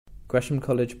Gresham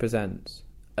College presents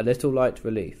A Little Light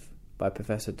Relief by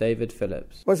Professor David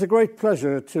Phillips. Well, it's a great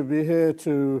pleasure to be here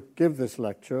to give this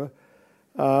lecture.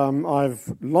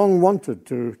 I've long wanted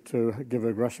to give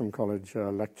a Gresham College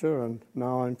lecture, and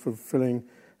now I'm fulfilling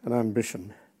an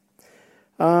ambition.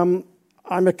 I'm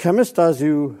a chemist, as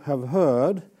you have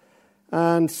heard,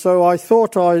 and so I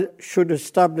thought I should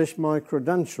establish my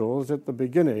credentials at the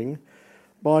beginning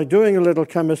by doing a little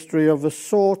chemistry of the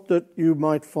sort that you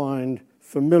might find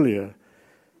familiar.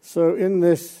 So in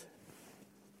this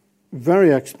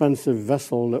very expensive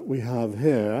vessel that we have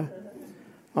here,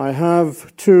 I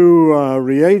have two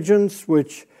reagents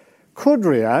which could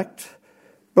react,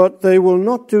 but they will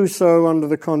not do so under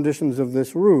the conditions of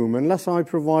this room unless I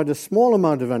provide a small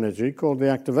amount of energy, called the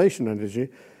activation energy,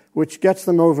 which gets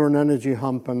them over an energy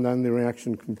hump, and then the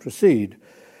reaction can proceed.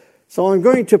 So I'm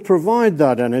going to provide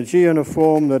that energy in a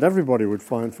form that everybody would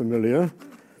find familiar,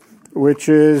 which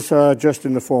is just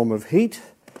in the form of heat.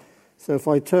 So if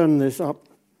I turn this up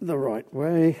the right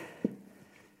way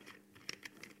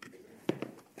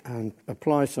and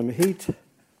apply some heat,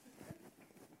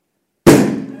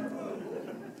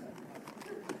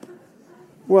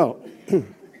 well,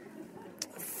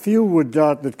 few would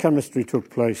doubt that chemistry took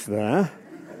place there.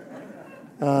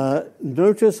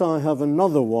 Notice I have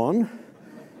another one.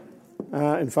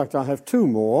 In fact, I have two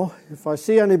more. If I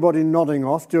see anybody nodding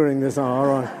off during this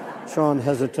hour, I shan't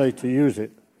hesitate to use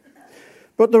it.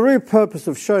 But the real purpose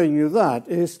of showing you that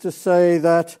is to say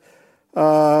that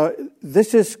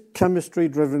this is chemistry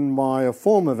driven by a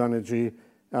form of energy,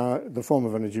 the form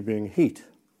of energy being heat.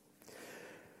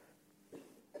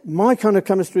 My kind of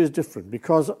chemistry is different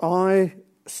because I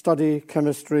study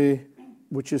chemistry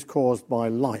which is caused by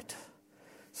light.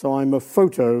 So I'm a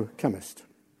photochemist.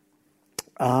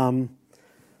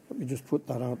 Let me just put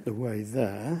that out the way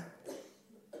there.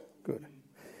 Good.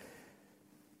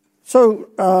 So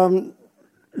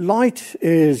light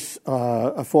is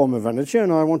a form of energy,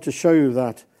 and I want to show you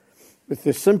that with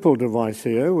this simple device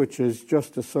here, which is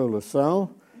just a solar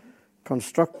cell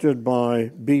constructed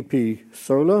by BP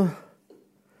Solar.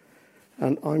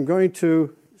 And I'm going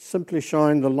to simply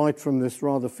shine the light from this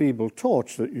rather feeble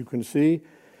torch that you can see.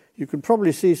 You can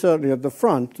probably see certainly at the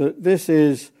front that this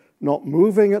is not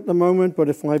moving at the moment, but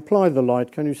if I apply the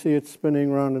light, can you see it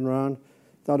spinning round and round?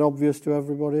 Is that obvious to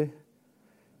everybody?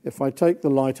 If I take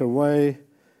the light away,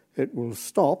 it will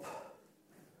stop.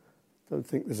 Don't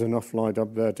think there's enough light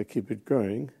up there to keep it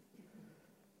going.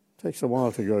 Takes a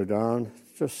while to go down.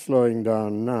 It's just slowing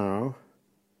down now.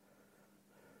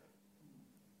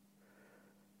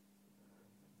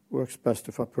 Works best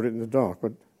if I put it in the dark,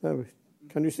 but there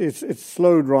can you see it's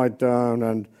slowed right down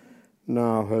and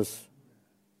now has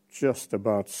just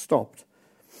about stopped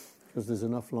because there's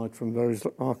enough light from those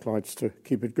arc lights to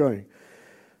keep it going.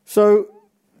 So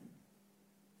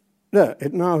there,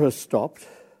 it now has stopped.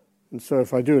 And so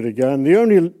if I do it again, the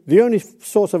only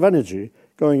source of energy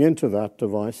going into that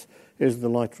device is the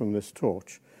light from this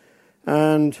torch.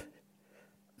 And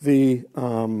the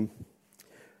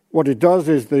what it does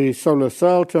is the solar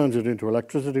cell turns it into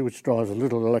electricity, which drives a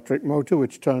little electric motor,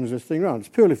 which turns this thing around. It's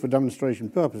purely for demonstration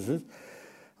purposes.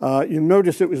 You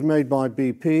notice it was made by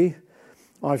BP.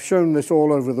 I've shown this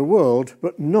all over the world,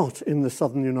 but not in the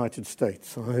southern United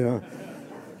States.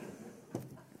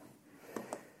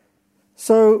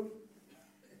 So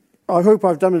I hope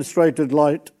I've demonstrated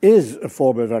light is a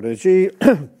form of energy,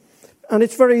 and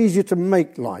it's very easy to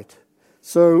make light.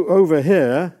 So over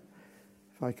here,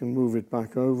 if I can move it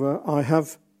back over, I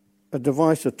have a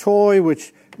device, a toy,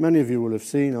 which many of you will have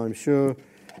seen, I'm sure.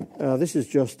 This is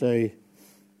just a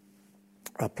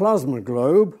plasma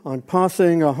globe. I'm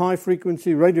passing a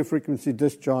high-frequency, radio-frequency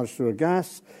discharge through a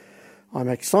gas. I'm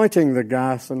exciting the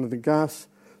gas, and the gas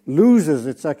loses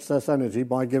its excess energy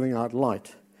by giving out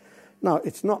light. Now,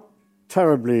 it's not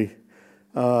terribly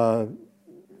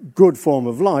good form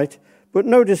of light, but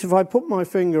notice if I put my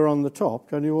finger on the top,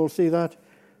 can you all see that?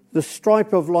 The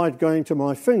stripe of light going to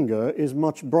my finger is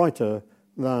much brighter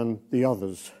than the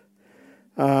others.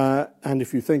 And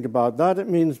if you think about that, it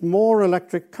means more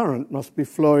electric current must be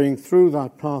flowing through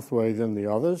that pathway than the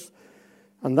others.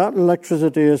 And that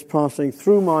electricity is passing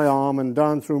through my arm and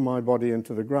down through my body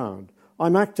into the ground.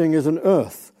 I'm acting as an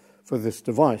earth for this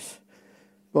device,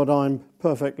 but I'm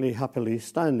perfectly happily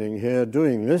standing here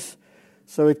doing this,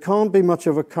 so it can't be much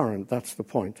of a current, that's the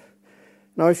point.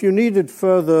 Now, if you needed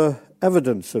further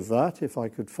evidence of that, if I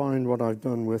could find what I've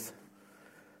done with...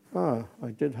 I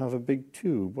did have a big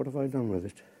tube. What have I done with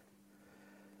it?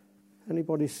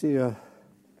 Anybody see a...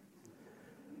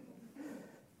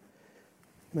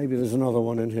 Maybe there's another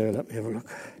one in here. Let me have a look.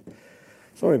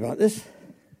 Sorry about this.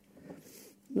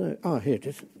 No, here it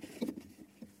is.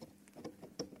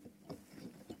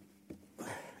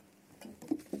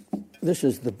 this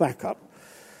is the backup.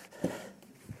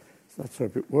 Let's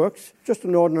hope it works. Just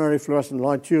an ordinary fluorescent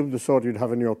light tube, the sort you'd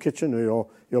have in your kitchen or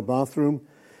your bathroom.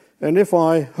 And if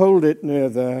I hold it near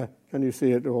there, can you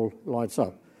see it all lights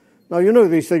up? Now, you know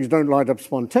these things don't light up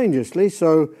spontaneously,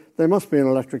 so there must be an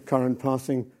electric current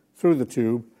passing through the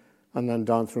tube and then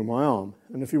down through my arm.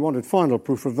 And if you wanted final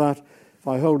proof of that, if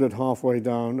I hold it halfway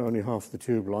down, only half the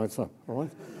tube lights up, all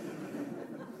right?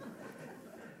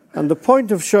 And the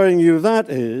point of showing you that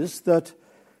is that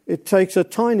it takes a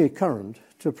tiny current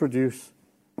to produce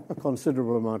a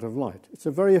considerable amount of light. It's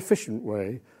a very efficient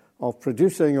way of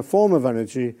producing a form of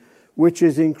energy which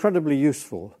is incredibly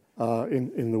useful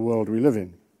in the world we live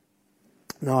in.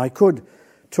 Now, I could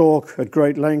talk at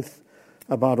great length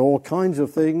about all kinds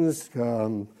of things,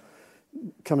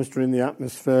 chemistry in the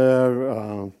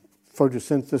atmosphere,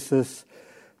 photosynthesis,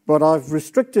 but I've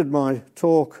restricted my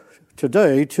talk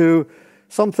today to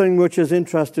something which has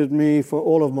interested me for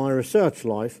all of my research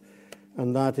life,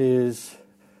 and that is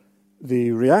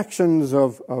the reactions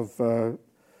of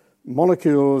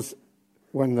molecules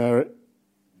when they're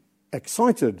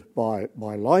excited by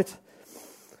light,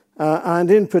 and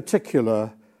in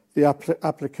particular the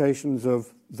applications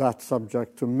of that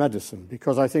subject to medicine,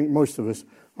 because I think most of us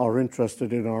are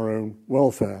interested in our own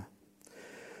welfare.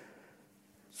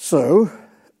 So,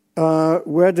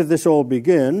 where did this all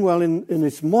begin? Well, in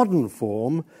its modern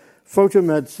form,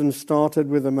 photomedicine started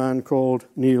with a man called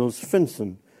Niels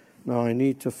Finsen. Now, I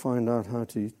need to find out how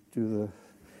to do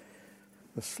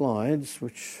the slides,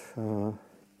 which the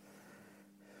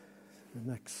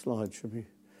next slide should be.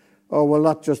 Oh, well,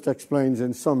 that just explains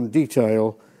in some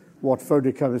detail what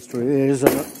photochemistry is.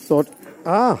 And I thought,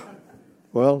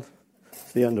 well,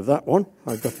 it's the end of that one.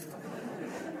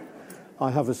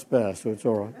 I have a spare, so it's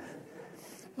all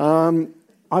right.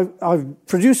 I've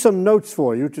produced some notes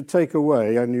for you to take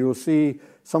away, and you'll see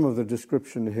some of the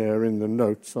description here in the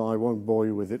notes, so I won't bore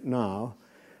you with it now.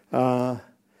 But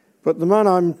the man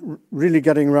I'm really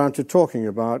getting around to talking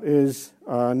about is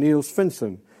Niels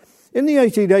Finsen. In the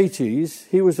 1880s,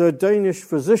 he was a Danish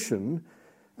physician,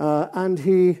 and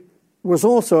he was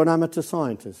also an amateur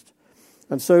scientist.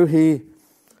 And so he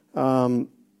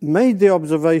made the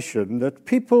observation that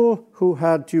people who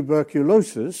had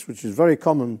tuberculosis, which is very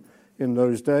common in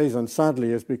those days and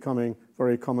sadly is becoming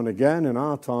very common again in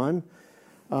our time,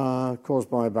 caused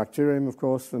by a bacterium, of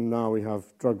course, and now we have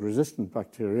drug-resistant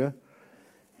bacteria.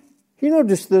 He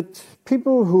noticed that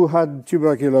people who had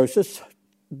tuberculosis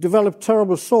developed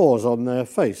terrible sores on their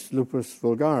face, lupus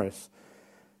vulgaris.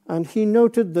 And he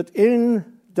noted that in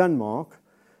Denmark,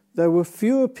 there were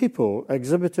fewer people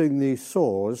exhibiting these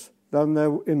sores than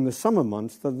there in the summer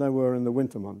months than there were in the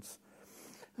winter months.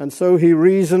 And so he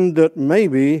reasoned that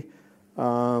maybe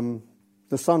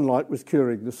the sunlight was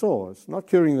curing the sores. Not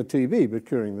curing the TB, but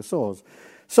curing the sores.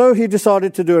 So he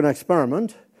decided to do an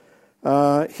experiment.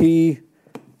 He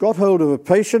got hold of a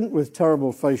patient with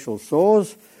terrible facial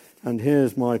sores, and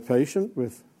here's my patient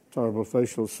with terrible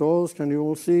facial sores, can you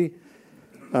all see?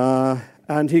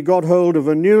 And he got hold of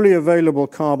a newly available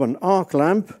carbon arc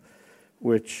lamp,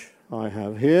 which I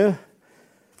have here,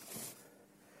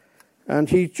 and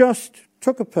he just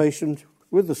took a patient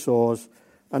with the sores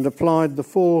and applied the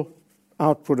full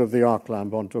output of the arc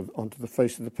lamp onto the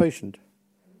face of the patient,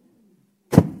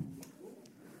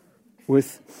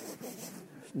 with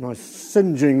a nice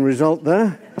singeing result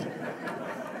there.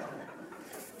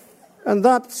 And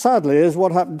that, sadly, is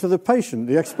what happened to the patient.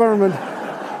 The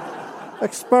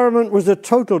experiment was a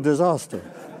total disaster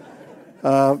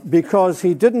because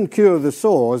he didn't cure the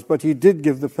sores, but he did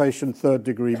give the patient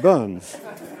third-degree burns,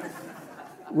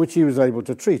 which he was able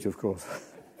to treat, of course.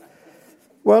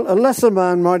 Well, a lesser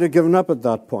man might have given up at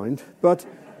that point, but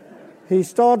he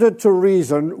started to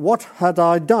reason, what had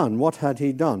I done? What had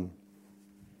he done?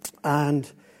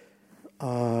 And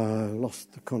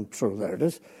lost the control. There it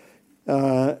is.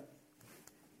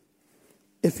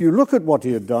 If you look at what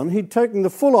he had done, he'd taken the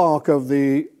full arc of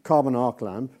the carbon arc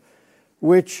lamp,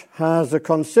 which has a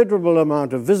considerable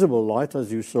amount of visible light,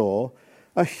 as you saw,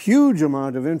 a huge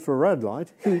amount of infrared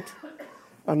light, heat,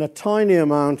 and a tiny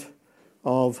amount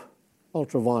of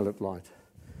ultraviolet light.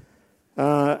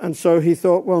 And so he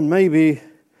thought, well, maybe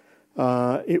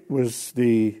it was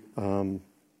the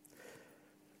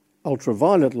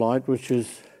ultraviolet light, which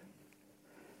is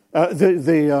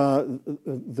the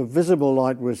visible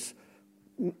light was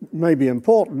maybe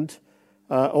important,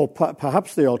 or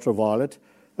perhaps the ultraviolet,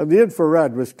 and the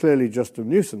infrared was clearly just a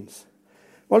nuisance.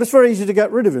 Well, it's very easy to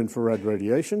get rid of infrared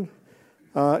radiation.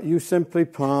 You simply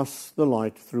pass the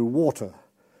light through water.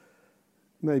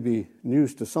 Maybe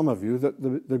news to some of you that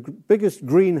the biggest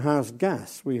greenhouse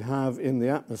gas we have in the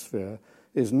atmosphere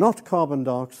is not carbon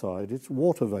dioxide, it's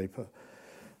water vapor.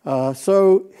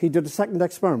 So he did a second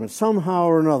experiment. Somehow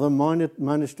or another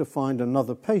managed to find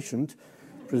another patient,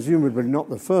 presumably not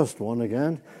the first one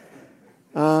again.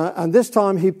 And this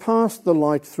time he passed the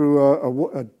light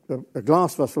through a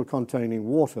glass vessel containing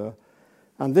water,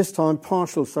 and this time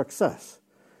partial success.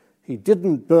 He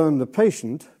didn't burn the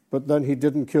patient, but then he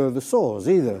didn't cure the sores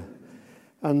either.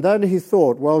 And then he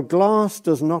thought, well, glass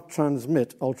does not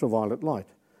transmit ultraviolet light,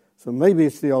 so maybe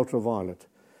it's the ultraviolet.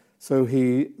 So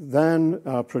he then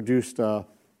produced a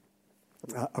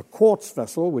quartz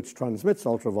vessel which transmits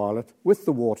ultraviolet with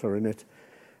the water in it,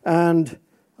 and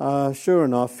sure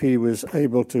enough, he was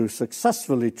able to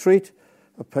successfully treat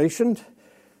a patient,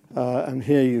 and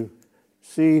here you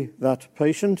see that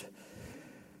patient,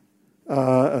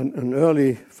 an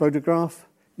early photograph.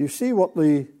 You see what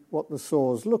the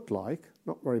sores look like,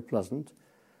 not very pleasant.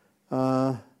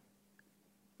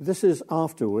 This is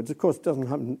afterwards. Of course, it doesn't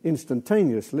happen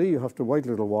instantaneously. You have to wait a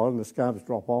little while and the scabs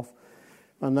drop off,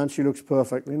 and then she looks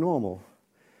perfectly normal.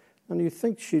 And you'd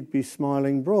think she'd be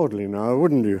smiling broadly now,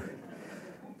 wouldn't you?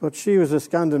 But she was a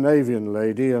Scandinavian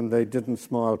lady, and they didn't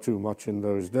smile too much in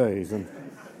those days. And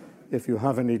if you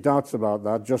have any doubts about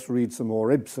that, just read some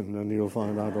more Ibsen, and you'll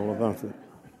find out all about it.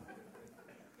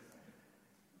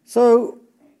 So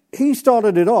he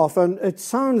started it off, and it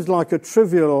sounds like a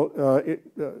trivial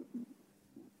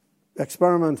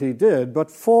experiment he did, but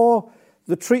for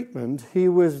the treatment, he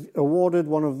was awarded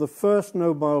one of the first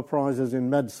Nobel Prizes in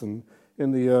medicine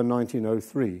in the year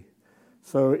 1903.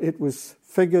 So it was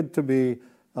figured to be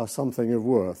something of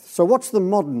worth. So what's the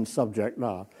modern subject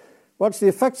now? Well, it's the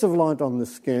effects of light on the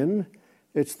skin.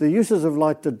 It's the uses of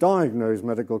light to diagnose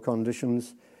medical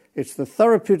conditions. It's the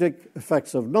therapeutic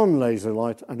effects of non-laser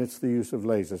light, and it's the use of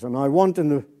lasers. And I want, in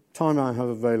the time I have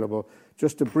available,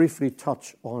 just to briefly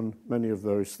touch on many of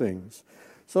those things.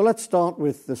 So let's start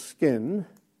with the skin.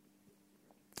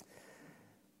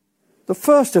 The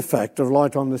first effect of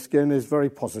light on the skin is very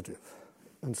positive,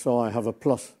 and so I have a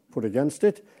plus put against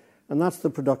it, and that's the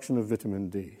production of vitamin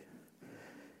D.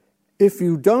 If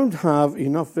you don't have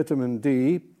enough vitamin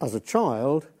D as a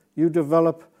child, you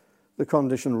develop the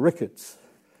condition rickets.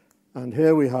 And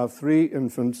here we have 3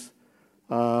 infants.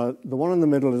 The one in the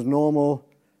middle is normal.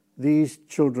 These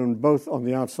children, both on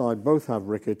the outside, both have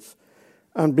rickets.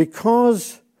 And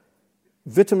because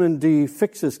vitamin D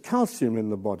fixes calcium in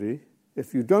the body,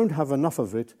 if you don't have enough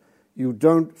of it, you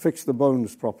don't fix the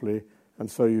bones properly, and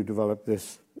so you develop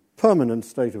this permanent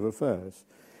state of affairs.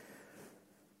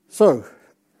 So,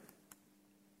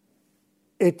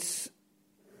 it's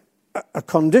a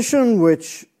condition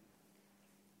which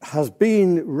has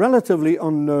been relatively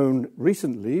unknown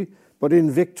recently, but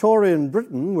in Victorian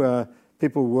Britain, where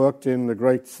people worked in the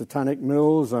great Satanic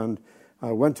mills and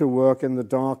went to work in the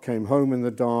dark, came home in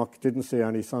the dark, didn't see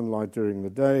any sunlight during the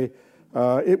day,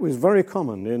 it was very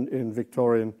common in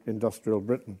Victorian industrial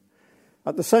Britain.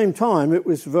 At the same time, it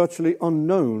was virtually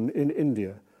unknown in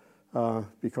India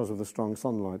because of the strong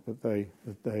sunlight that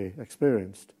they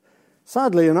experienced.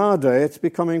 Sadly, in our day, it's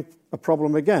becoming a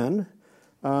problem again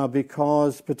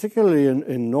because particularly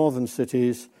in northern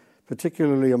cities,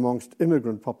 particularly amongst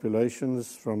immigrant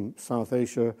populations from South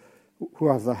Asia who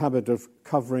have the habit of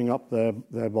covering up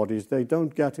their bodies, they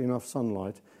don't get enough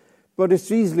sunlight. But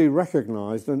it's easily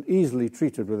recognized and easily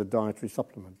treated with a dietary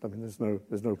supplement. I mean,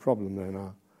 there's no problem there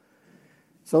now.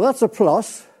 So that's a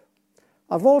plus.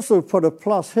 I've also put a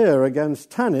plus here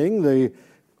against tanning, the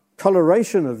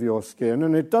coloration of your skin,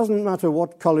 and it doesn't matter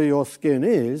what color your skin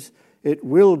is, it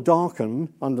will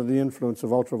darken under the influence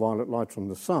of ultraviolet light from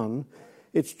the sun.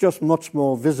 It's just much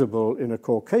more visible in a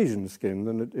Caucasian skin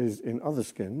than it is in other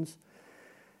skins.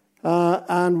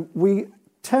 And we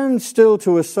tend still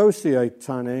to associate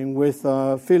tanning with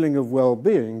a feeling of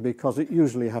well-being because it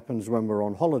usually happens when we're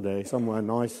on holiday somewhere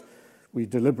nice. We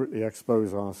deliberately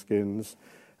expose our skins.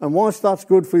 And whilst that's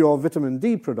good for your vitamin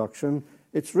D production,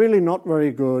 it's really not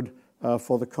very good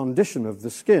for the condition of the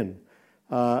skin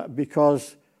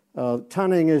because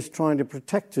tanning is trying to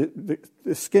protect it,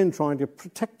 the skin trying to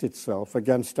protect itself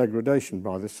against degradation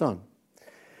by the sun.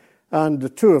 And the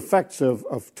 2 effects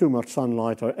of too much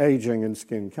sunlight are aging and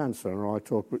skin cancer, and I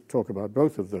talk about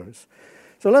both of those.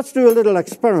 So let's do a little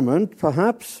experiment,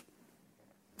 perhaps.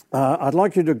 I'd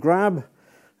like you to grab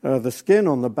the skin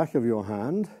on the back of your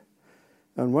hand,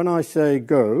 and when I say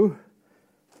go,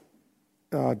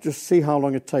 just see how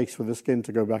long it takes for the skin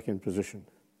to go back in position.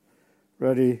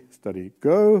 Ready, steady,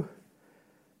 go.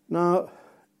 Now,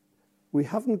 we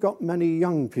haven't got many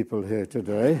young people here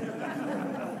today,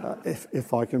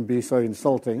 if I can be so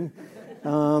insulting.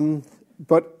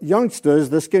 But youngsters,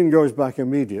 the skin goes back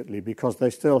immediately because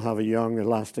they still have a young,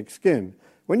 elastic skin.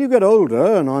 When you get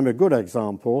older, and I'm a good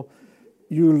example,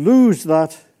 you lose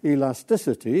that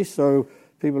elasticity, so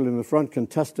people in the front can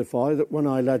testify that when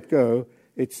I let go,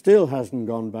 it still hasn't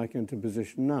gone back into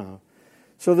position now.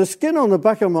 So the skin on the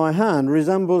back of my hand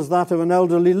resembles that of an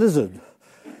elderly lizard.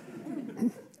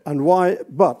 And why?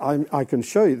 But I can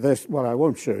show you this. Well, I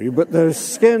won't show you, but there's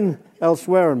skin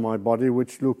elsewhere in my body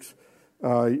which looks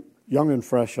young and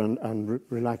fresh and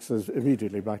relaxes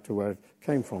immediately back to where it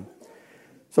came from.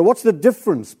 So what's the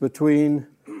difference between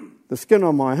the skin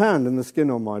on my hand and the skin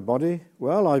on my body?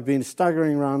 Well, I've been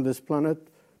staggering around this planet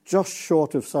just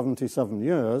short of 77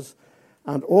 years,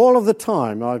 and all of the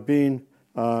time I've been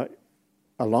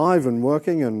alive and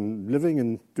working and living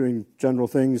and doing general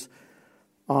things,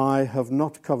 I have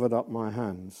not covered up my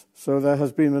hands. So there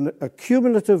has been a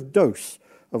cumulative dose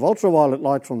of ultraviolet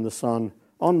light from the sun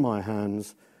on my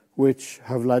hands, which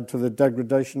have led to the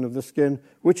degradation of the skin,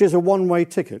 which is a one-way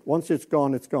ticket. Once it's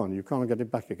gone, it's gone. You can't get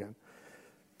it back again.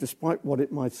 Despite what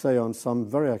it might say on some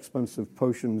very expensive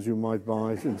potions you might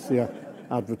buy and see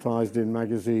advertised in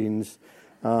magazines,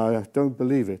 don't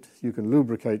believe it. You can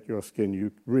lubricate your skin.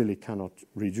 You really cannot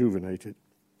rejuvenate it.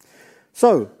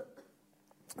 So,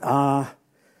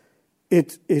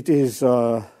 it is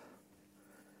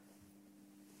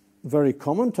very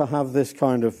common to have this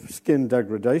kind of skin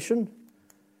degradation.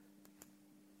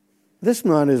 This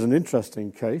man is an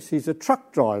interesting case. He's a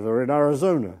truck driver in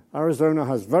Arizona. Arizona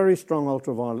has very strong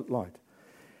ultraviolet light.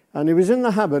 And he was in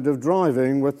the habit of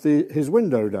driving with his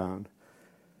window down.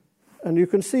 And you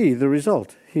can see the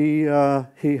result. He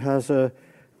has a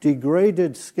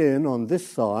degraded skin on this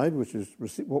side, which is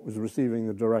what was receiving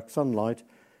the direct sunlight,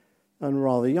 and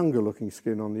rather younger-looking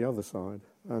skin on the other side.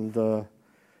 And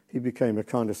he became a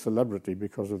kind of celebrity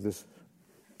because of this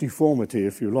deformity,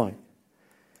 if you like.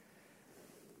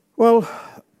 Well,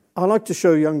 I like to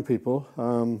show young people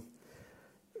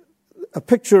a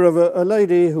picture of a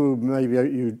lady who maybe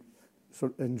you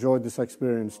sort of enjoyed this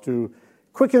experience too.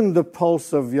 Quickened the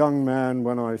pulse of young man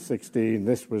when I was 16.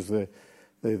 This was the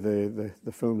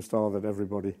film star that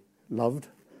everybody loved.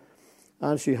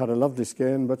 And she had a lovely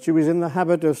skin, but she was in the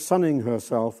habit of sunning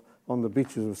herself on the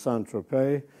beaches of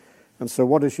Saint-Tropez. And so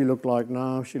what does she look like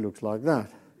now? She looks like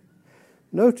that.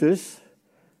 Notice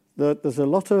that there's a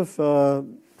lot of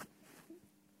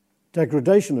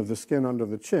degradation of the skin under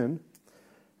the chin,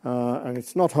 and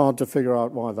it's not hard to figure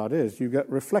out why that is. You get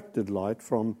reflected light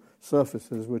from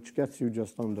surfaces which gets you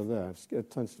just under there. It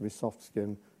tends to be soft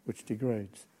skin which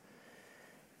degrades.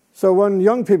 So when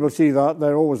young people see that,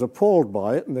 they're always appalled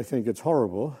by it and they think it's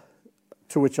horrible,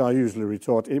 to which I usually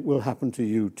retort, it will happen to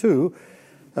you too.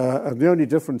 And the only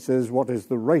difference is what is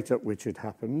the rate at which it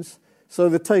happens. So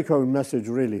the take-home message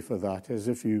really for that is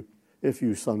if you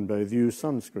sunbathe, use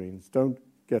sunscreens. Don't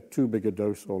get too big a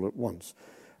dose all at once.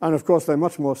 And of course, there are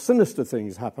much more sinister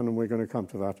things happen, and we're going to come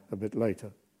to that a bit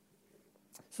later.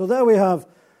 So there we have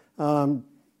a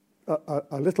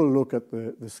little look at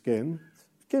the skin.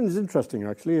 Skin is interesting,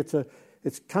 actually.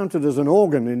 It's counted as an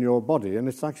organ in your body, and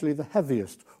it's actually the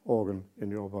heaviest organ in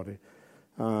your body.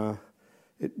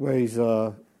 It weighs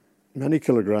many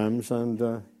kilograms,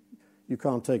 and you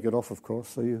can't take it off, of course,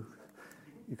 so you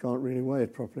can't really weigh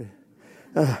it properly.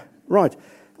 Right.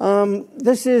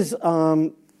 This is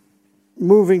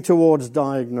moving towards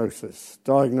diagnosis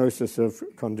of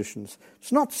conditions.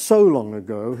 It's not so long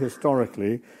ago,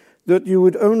 historically, that you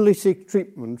would only seek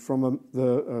treatment from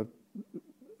the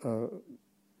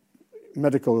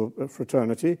medical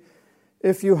fraternity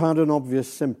if you had an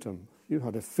obvious symptom. You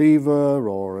had a fever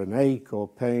or an ache or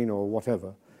pain or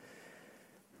whatever.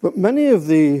 But many of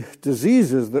the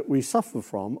diseases that we suffer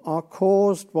from are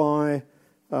caused by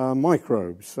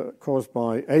microbes, caused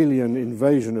by alien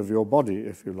invasion of your body,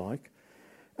 if you like.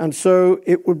 And so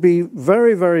it would be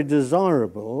very, very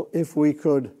desirable if we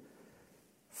could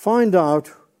find out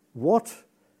what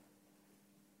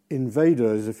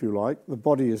invaders, if you like, the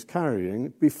body is carrying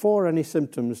before any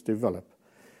symptoms develop.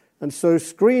 And so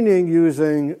screening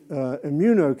using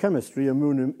immunochemistry,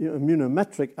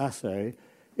 immunometric assay,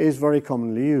 is very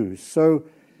commonly used. So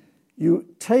you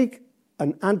take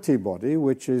an antibody,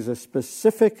 which is a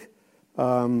specific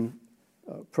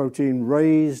protein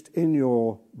raised in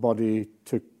your body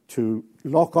to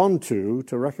lock onto,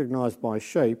 to recognize by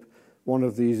shape, one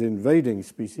of these invading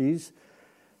species.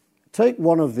 Take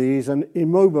one of these and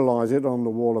immobilize it on the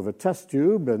wall of a test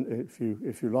tube,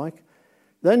 if you like.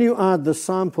 Then you add the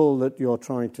sample that you're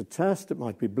trying to test. It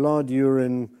might be blood,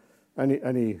 urine,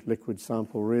 any liquid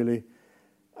sample, really.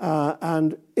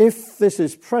 And if this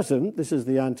is present, this is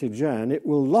the antigen, it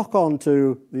will lock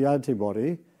onto the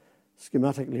antibody,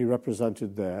 schematically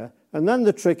represented there. And then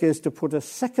the trick is to put a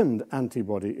second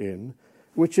antibody in,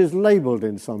 which is labeled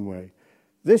in some way.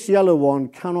 This yellow one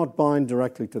cannot bind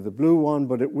directly to the blue one,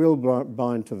 but it will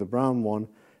bind to the brown one.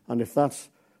 And if that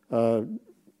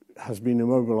has been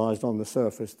immobilized on the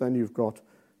surface, then you've got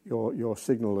your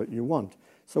signal that you want.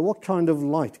 So what kind of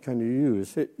light can you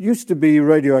use? It used to be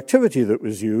radioactivity that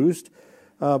was used,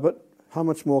 but how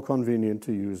much more convenient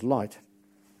to use light?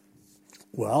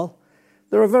 Well,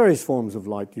 there are various forms of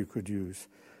light you could use.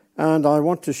 And I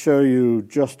want to show you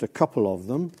just a couple of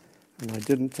them. And I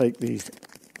didn't take these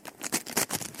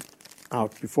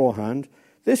out beforehand.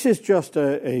 This is just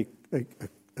a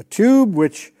tube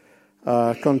which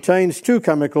contains two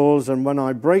chemicals, and when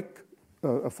I break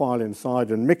a file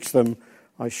inside and mix them,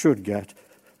 I should get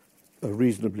a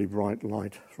reasonably bright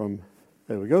light from,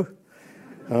 there we go.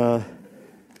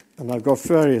 And I've got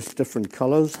various different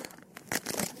colors.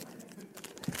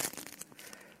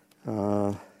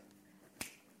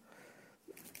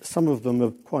 Some of them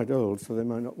are quite old, so they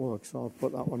might not work, so I'll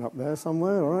put that one up there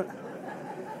somewhere, all right?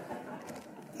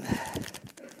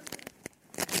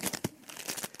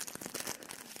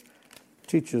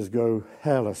 Teachers go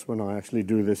hairless when I actually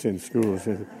do this in schools.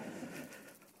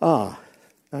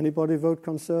 Anybody vote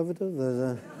Conservative?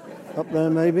 There's up there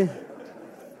maybe.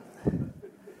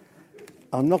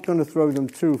 I'm not going to throw them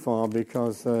too far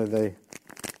because they are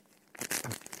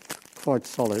quite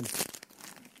solid.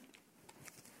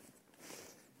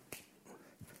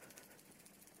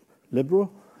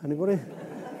 Liberal? Anybody?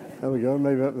 There we go,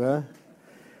 maybe up there.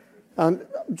 And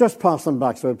just pass them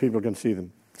back so people can see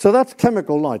them. So that's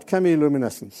chemical light,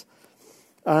 chemiluminescence.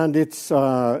 And it's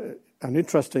an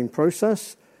interesting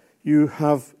process. You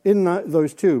have, in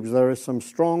those tubes, there is some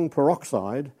strong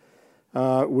peroxide,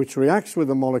 which reacts with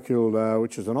a molecule there,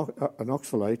 which is an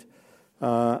oxalate,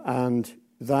 and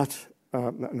that,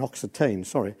 an oxetane,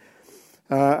 sorry.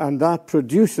 And that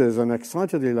produces an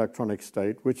excited electronic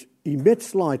state which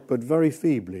emits light but very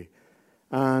feebly.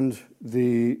 And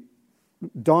the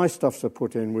dyestuffs are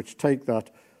put in which take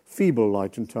that feeble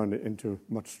light and turn it into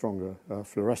much stronger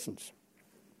fluorescence.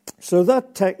 So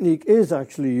that technique is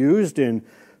actually used in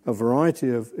a variety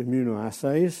of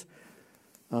immunoassays.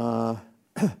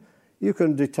 You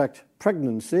can detect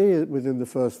pregnancy within the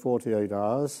first 48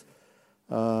 hours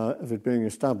of it being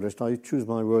established. I choose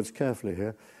my words carefully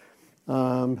here.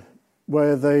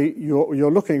 Where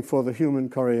you're looking for the human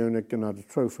chorionic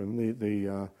gonadotrophin,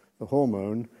 the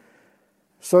hormone.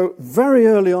 So very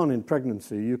early on in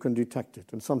pregnancy, you can detect it,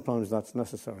 and sometimes that's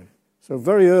necessary. So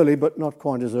very early, but not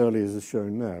quite as early as is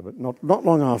shown there. But not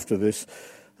long after this,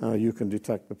 you can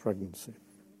detect the pregnancy.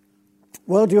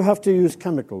 Well, do you have to use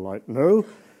chemical light? No.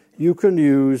 You can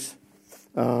use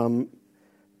a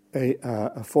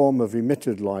form of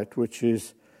emitted light, which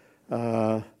is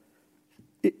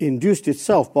induced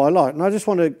itself by light. And I just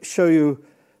want to show you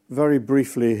very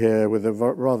briefly here with a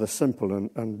rather simple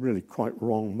and really quite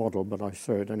wrong model, but I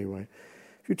show it anyway.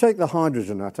 If you take the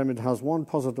hydrogen atom, it has one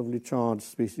positively charged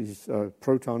species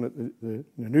proton at the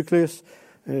nucleus,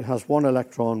 and it has one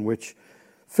electron which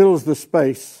fills the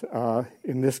space,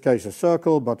 in this case a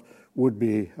circle, but would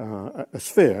be a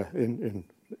sphere in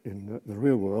the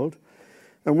real world.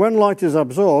 And when light is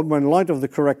absorbed, when light of the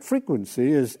correct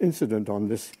frequency is incident on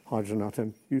this hydrogen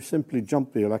atom, you simply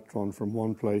jump the electron from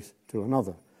one place to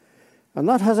another. And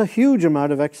that has a huge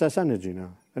amount of excess energy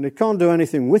now. And it can't do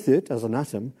anything with it as an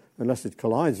atom unless it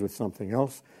collides with something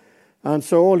else. And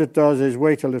so all it does is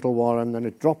wait a little while, and then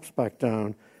it drops back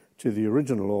down to the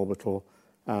original orbital,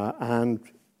 and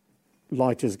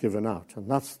light is given out. And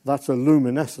that's a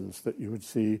luminescence that you would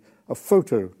see, a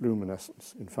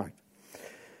photoluminescence, in fact.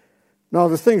 Now,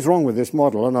 there's things wrong with this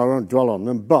model, and I won't dwell on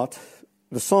them, but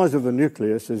the size of the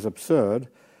nucleus is absurd,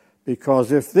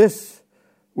 because if this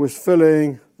was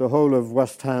filling the whole of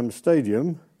West Ham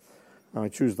Stadium, I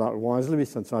choose that wisely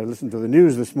since I listened to the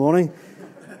news this morning,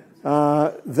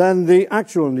 then the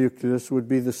actual nucleus would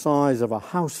be the size of a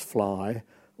housefly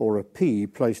or a pea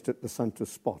placed at the center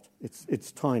spot.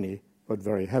 It's tiny, but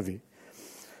very heavy.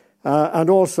 And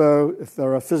also, if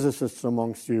there are physicists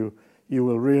amongst you, you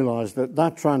will realize that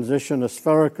that transition, a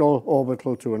spherical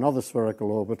orbital to another spherical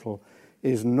orbital,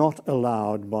 is not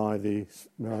allowed by the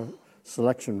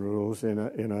selection rules in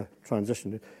a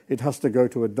transition. It has to go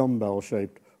to a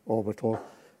dumbbell-shaped orbital,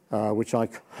 which I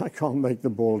can't make the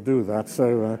ball do that.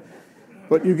 So,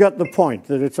 but you get the point,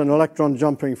 that it's an electron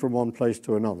jumping from one place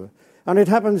to another. And it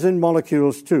happens in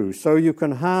molecules too. So you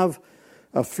can have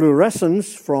a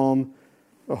fluorescence from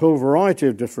a whole variety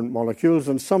of different molecules,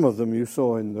 and some of them you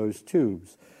saw in those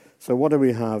tubes. So what do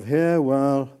we have here?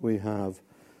 Well, we have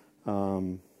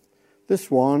This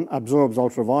one absorbs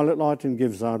ultraviolet light and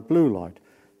gives out blue light.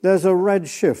 There's a red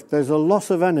shift. There's a loss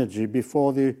of energy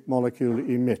before the molecule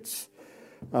emits.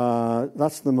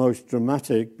 That's the most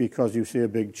dramatic because you see a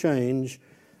big change.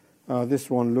 This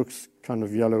one looks kind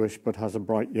of yellowish but has a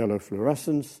bright yellow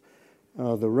fluorescence.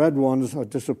 The red ones are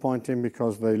disappointing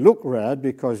because they look red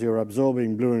because you're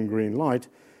absorbing blue and green light,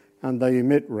 and they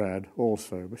emit red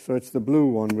also. So it's the blue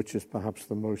one which is perhaps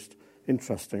the most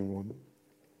interesting one.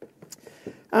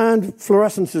 And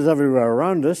fluorescence is everywhere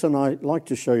around us, and I'd like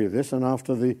to show you this. And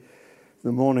after the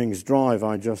morning's drive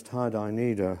I just had, I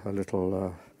need a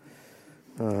little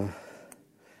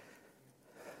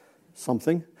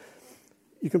something.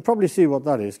 You can probably see what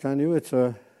that is, can you? It's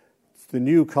the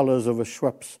new colours of a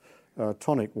Schweppes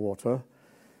tonic water.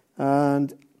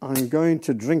 And I'm going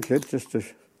to drink it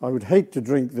I would hate to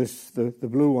drink the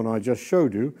blue one I just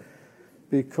showed you,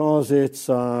 because it's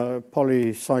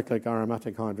polycyclic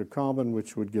aromatic hydrocarbon,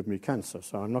 which would give me cancer.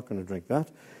 So I'm not going to drink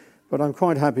that. But I'm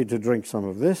quite happy to drink some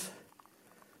of this.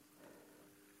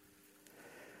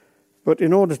 But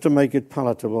in order to make it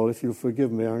palatable, if you'll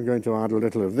forgive me, I'm going to add a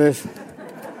little of this,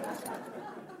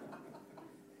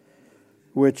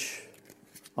 which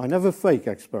I never fake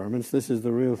experiments. This is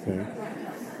the real thing.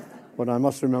 But I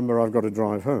must remember I've got to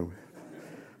drive home.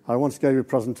 I once gave a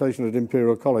presentation at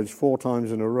Imperial College 4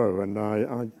 times in a row, and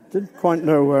I didn't quite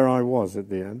know where I was at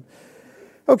the end.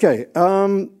 Okay,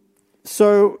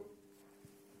 so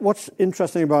what's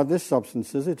interesting about this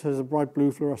substance is it has a bright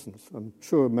blue fluorescence. I'm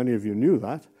sure many of you knew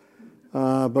that,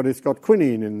 but it's got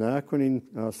quinine in there, quinine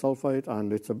sulfate,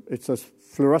 and it's a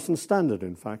fluorescent standard,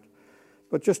 in fact.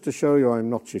 But just to show you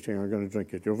I'm not cheating, I'm going to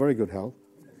drink it. You're very good health.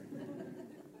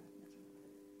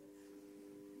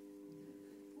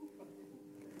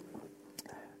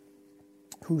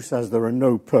 Who says there are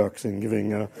no perks in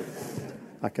giving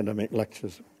academic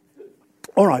lectures?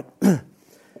 All right.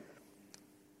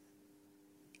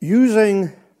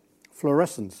 Using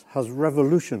fluorescence has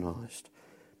revolutionized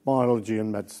biology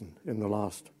and medicine in the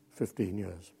last 15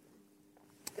 years.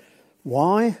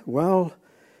 Why? Well,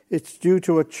 it's due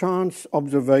to a chance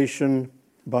observation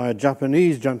by a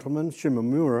Japanese gentleman,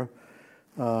 Shimomura,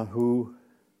 who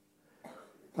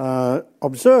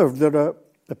observed that a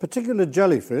particular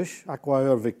jellyfish,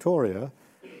 Aquaea victoria,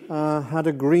 had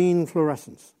a green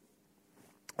fluorescence.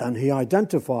 And he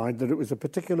identified that it was a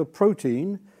particular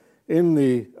protein in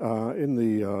the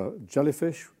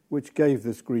jellyfish which gave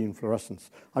this green fluorescence.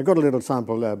 I got a little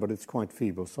sample there, but it's quite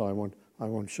feeble, so I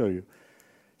won't show you.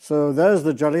 So there's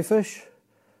the jellyfish.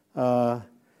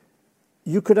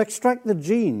 You could extract the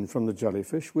gene from the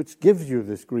jellyfish, which gives you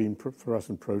this green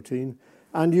fluorescent protein,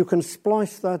 and you can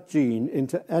splice that gene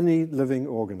into any living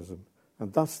organism.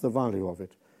 And that's the value of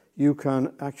it. You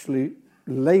can actually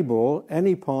label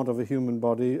any part of a human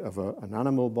body, of an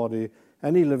animal body,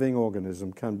 any living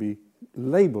organism can be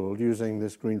labeled using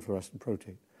this green fluorescent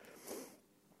protein.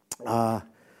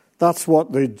 That's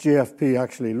what the GFP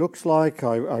actually looks like.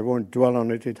 I won't dwell on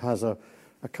it. It has a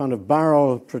kind of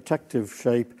barrel protective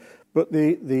shape, but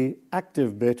the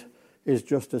active bit is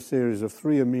just a series of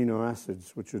 3 amino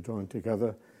acids which are joined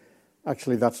together.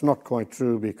 Actually, that's not quite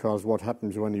true, because what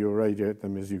happens when you irradiate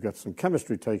them is you get some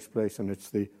chemistry takes place, and it's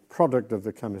the product of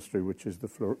the chemistry which is the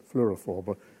fluorophore,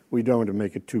 but we don't want to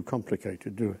make it too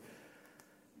complicated, do we?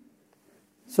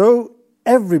 So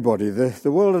everybody,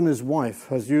 the world and his wife,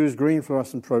 has used green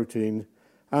fluorescent protein,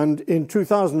 and in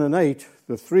 2008,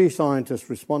 the 3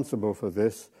 scientists responsible for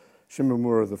this,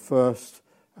 Shimomura the first,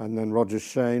 and then Roger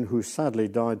Shane, who sadly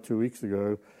died 2 weeks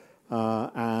ago,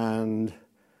 and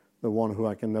the one who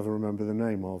I can never remember the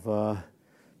name of.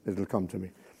 It'll come to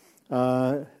me.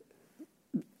 Our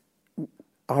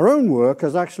own work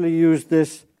has actually used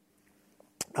this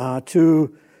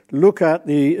to look at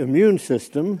the immune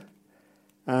system,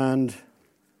 and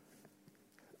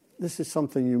this is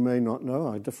something you may not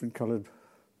know, a different coloured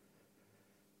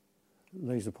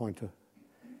laser pointer.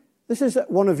 This is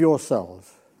one of your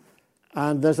cells.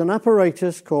 And there's an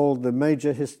apparatus called the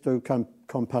major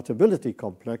histocompatibility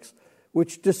complex,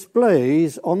 which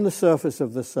displays on the surface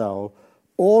of the cell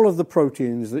all of the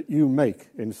proteins that you make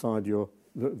inside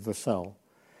the cell.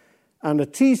 And a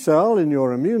T cell in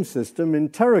your immune system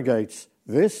interrogates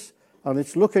this, and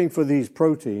it's looking for these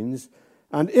proteins.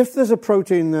 And if there's a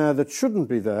protein there that shouldn't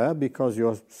be there because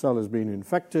your cell has been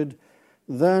infected,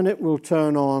 then it will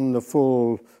turn on the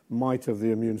full might of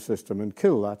the immune system and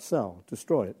kill that cell,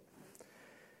 destroy it.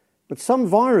 But some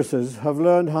viruses have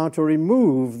learned how to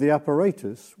remove the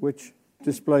apparatus which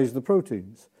displays the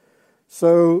proteins.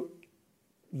 So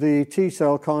the T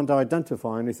cell can't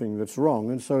identify anything that's wrong,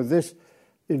 and so this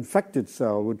infected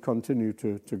cell would continue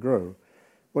to grow.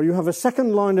 Well, you have a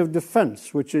second line of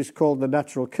defense, which is called the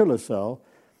natural killer cell,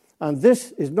 and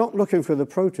this is not looking for the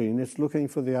protein, it's looking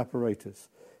for the apparatus.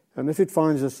 And if it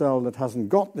finds a cell that hasn't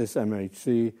got this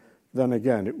MHC, then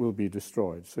again it will be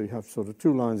destroyed. So you have sort of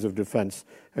two lines of defense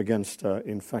against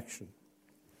infection.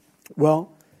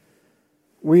 Well,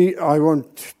 I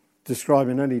won't describe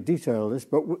in any detail this,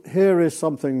 but here is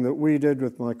something that we did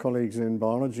with my colleagues in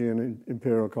biology and in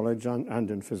Imperial College and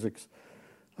in physics.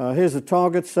 Here's a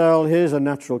target cell, here's a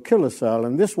natural killer cell,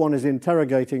 and this one is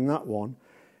interrogating that one.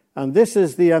 And this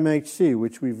is the MHC,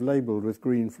 which we've labeled with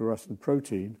green fluorescent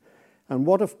protein. And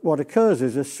what occurs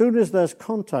is, as soon as there's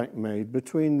contact made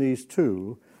between these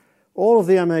two, all of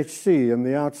the MHC in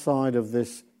the outside of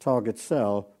this target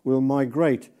cell will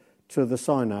migrate to the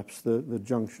synapse, the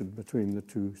junction between the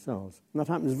two cells. And that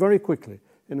happens very quickly,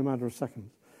 in a matter of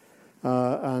seconds.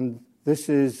 And this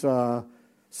is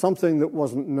something that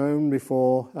wasn't known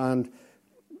before, and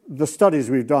the studies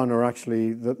we've done are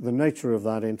actually the nature of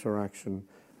that interaction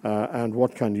and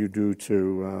what can you do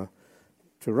to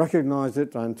recognize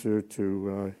it and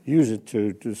to use it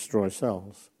to destroy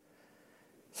cells.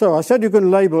 So I said you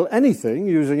can label anything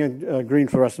using a green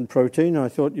fluorescent protein. I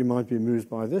thought you might be amused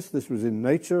by this. This was in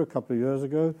Nature a couple of years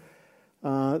ago.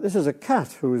 This is a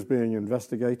cat who was being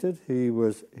investigated.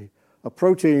 A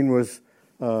protein was,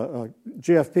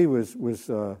 GFP was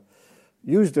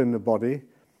used in the body,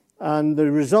 and the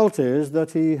result is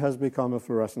that he has become a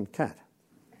fluorescent cat.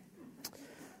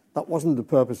 That wasn't the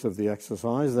purpose of the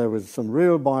exercise. There was some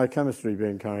real biochemistry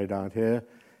being carried out here.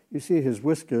 You see his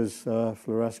whiskers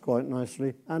fluoresce quite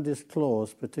nicely, and his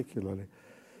claws particularly.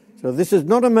 So this is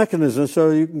not a mechanism so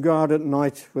you can go out at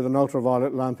night with an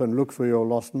ultraviolet lamp and look for your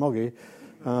lost moggy.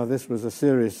 This was a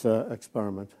serious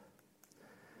experiment.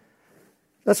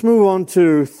 Let's move on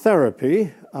to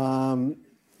therapy.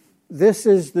 This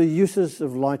is the uses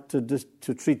of light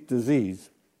to treat disease.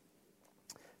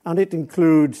 And it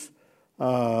includes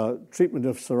treatment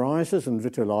of psoriasis and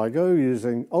vitiligo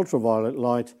using ultraviolet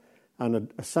light and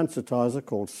a sensitizer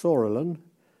called Sorolin.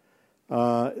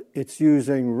 It's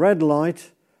using red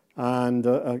light and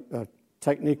a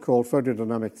technique called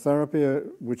photodynamic therapy,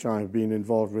 which I've been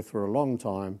involved with for a long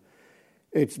time.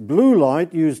 It's blue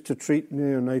light used to treat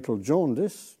neonatal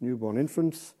jaundice, newborn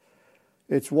infants.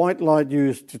 It's white light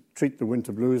used to treat the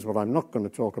winter blues, but I'm not going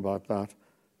to talk about that.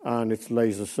 And it's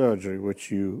laser surgery, which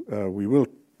we will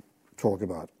talk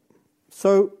about.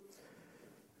 So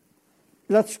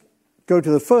let's go to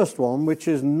the first one, which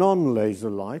is non-laser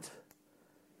light.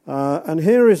 And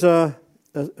here is a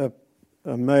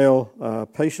male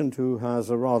patient who has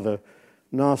a rather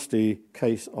nasty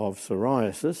case of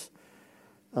psoriasis.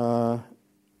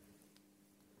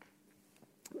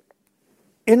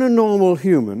 In a normal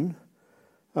human,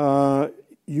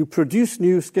 you produce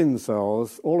new skin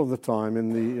cells all of the time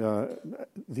in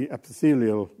the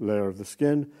epithelial layer of the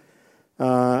skin.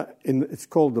 It's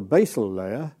called the basal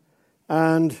layer,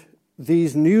 and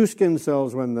these new skin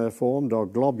cells, when they're formed, are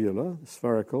globular,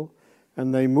 spherical,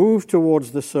 and they move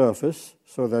towards the surface.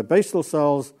 So they're basal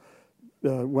cells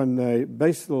when they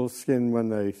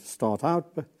start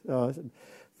out.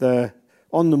 They're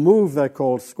on the move, they're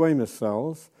called squamous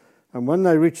cells, and when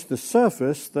they reach the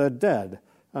surface, they're dead,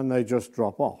 and they just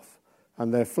drop off,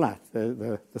 and they're flat.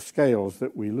 They're the scales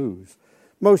that we lose.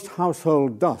 Most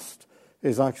household dust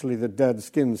is actually the dead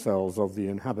skin cells of the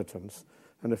inhabitants.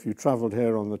 And if you travelled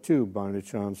here on the tube by any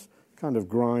chance, kind of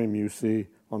grime you see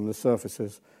on the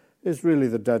surfaces is really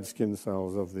the dead skin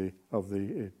cells of the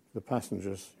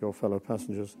passengers, your fellow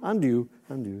passengers, and you.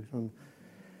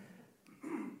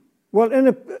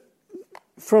 Well,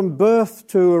 from birth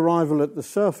to arrival at the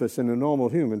surface in a normal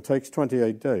human takes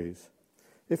 28 days.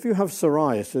 If you have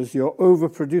psoriasis, you're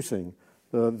overproducing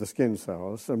the skin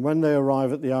cells, and when they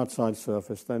arrive at the outside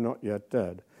surface, they're not yet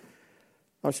dead.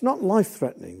 Now, it's not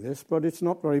life-threatening, this, but it's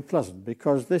not very pleasant,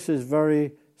 because this is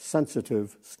very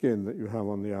sensitive skin that you have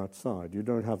on the outside. You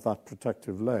don't have that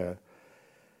protective layer.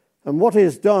 And what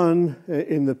is done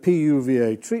in the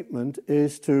PUVA treatment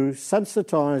is to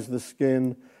sensitize the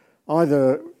skin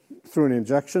either through an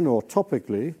injection or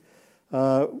topically,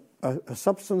 a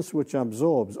substance which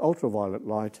absorbs ultraviolet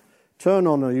light, turn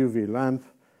on a UV lamp,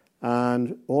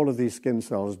 and all of these skin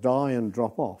cells die and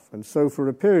drop off. And so for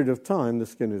a period of time, the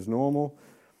skin is normal,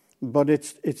 but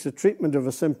it's a treatment of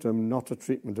a symptom, not a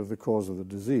treatment of the cause of the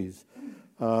disease.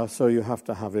 So you have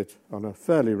to have it on a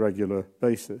fairly regular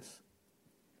basis.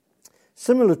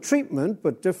 Similar treatment,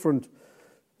 but different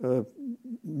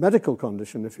medical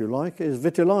condition, if you like, is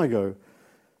vitiligo.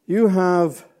 You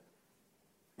have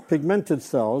pigmented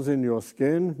cells in your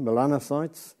skin,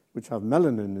 melanocytes, which have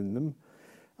melanin in them,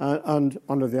 and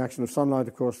under the action of sunlight,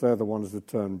 of course, they're the ones that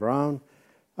turn brown.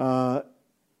 if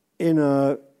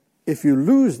you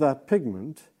lose that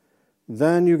pigment,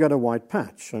 then you get a white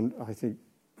patch. And I think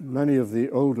many of the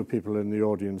older people in the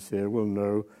audience here will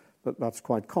know that that's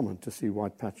quite common to see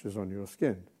white patches on your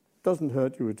skin. It doesn't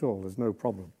hurt you at all, there's no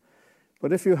problem.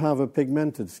 But if you have a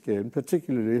pigmented skin,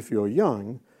 particularly if you're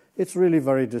young, it's really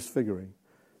very disfiguring.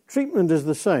 Treatment is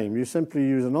the same. You simply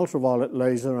use an ultraviolet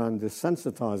laser and this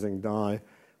sensitizing dye,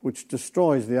 which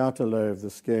destroys the outer layer of the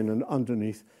skin, and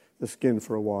underneath the skin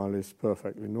for a while is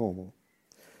perfectly normal.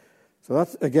 So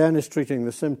that, again, is treating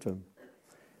the symptom.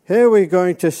 Here we're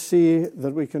going to see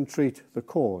that we can treat the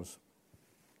cause.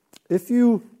 If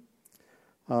you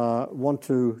want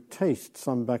to taste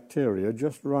some bacteria,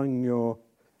 just run your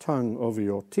tongue over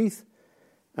your teeth,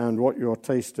 and what you're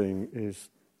tasting is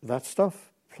that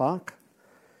stuff, plaque,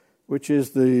 which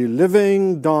is the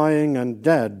living, dying, and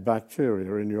dead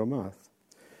bacteria in your mouth.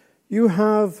 You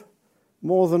have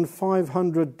more than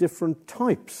 500 different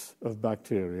types of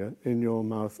bacteria in your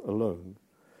mouth alone.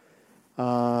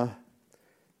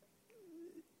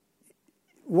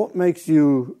 What makes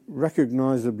you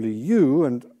recognizably you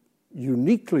and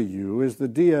uniquely you is the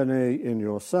DNA in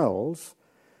your cells.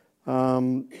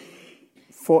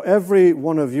 For every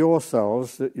one of your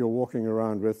cells that you're walking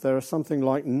around with, there are something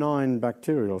like 9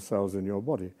 bacterial cells in your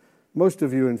body. Most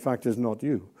of you, in fact, is not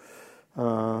you.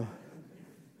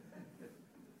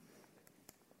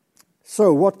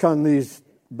 So what can these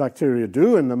bacteria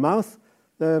do in the mouth?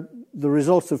 The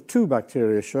results of 2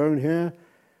 bacteria shown here.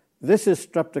 This is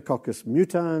Streptococcus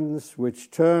mutans,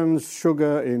 which turns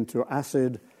sugar into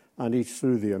acid and eats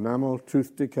through the enamel,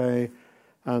 tooth decay.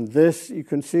 And this, you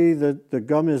can see that the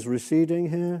gum is receding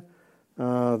here.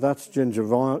 That's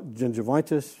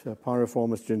gingivitis.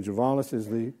 Piriformis gingivalis is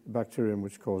the bacterium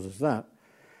which causes that.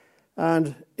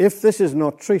 And if this is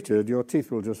not treated, your teeth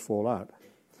will just fall out.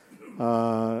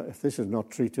 If this is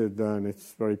not treated, then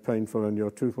it's very painful and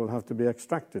your tooth will have to be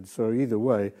extracted. So either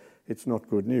way, it's not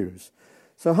good news.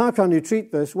 So how can you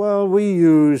treat this? Well, we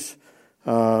use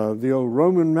the old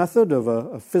Roman method of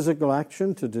a physical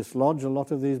action to dislodge a lot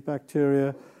of these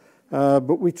bacteria,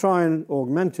 but we try and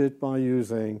augment it by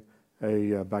using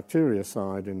a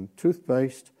bactericide in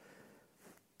toothpaste.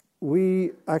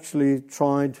 We actually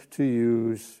tried to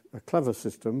use a clever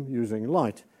system using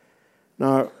light.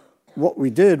 Now, what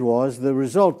we did was the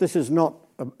result, this is not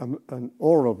an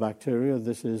oral bacteria,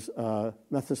 this is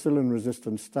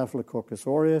methicillin-resistant Staphylococcus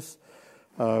aureus,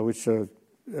 which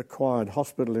acquired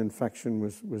hospital infection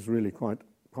was really quite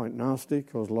nasty,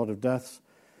 caused a lot of deaths.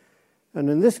 And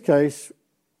in this case,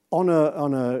 in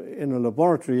a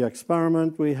laboratory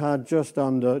experiment, we had just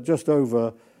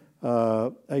over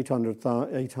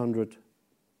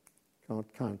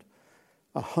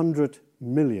 100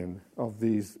 million of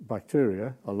these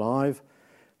bacteria alive.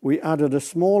 We added a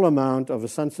small amount of a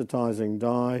sensitizing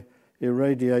dye,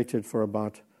 irradiated for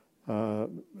about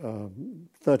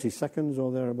 30 seconds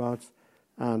or thereabouts,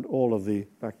 and all of the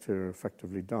bacteria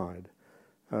effectively died.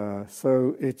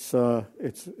 So it's a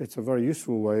very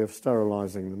useful way of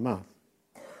sterilizing the mouth.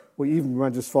 We even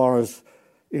went as far as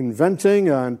inventing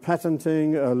and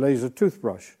patenting a laser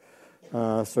toothbrush.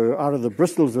 So out of the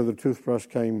bristles of the toothbrush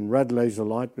came red laser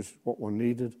light, which is what one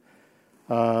needed.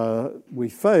 We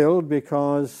failed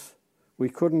because we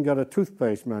couldn't get a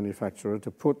toothpaste manufacturer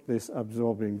to put this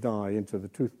absorbing dye into the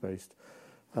toothpaste.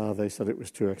 They said it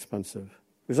was too expensive.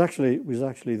 It was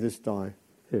actually this dye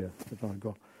here that I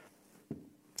got.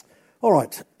 All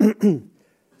right.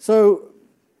 So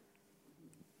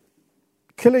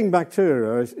killing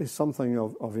bacteria is something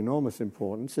of enormous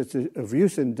importance. It's of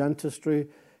use in dentistry.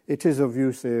 It is of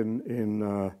use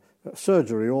in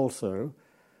surgery also,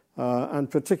 and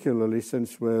particularly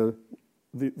since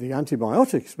the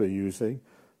antibiotics we're using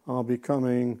are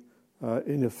becoming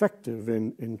ineffective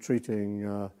in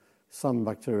treating some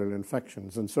bacterial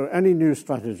infections. And so any new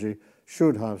strategy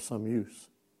should have some use.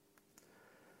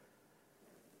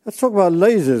 Let's talk about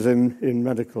lasers in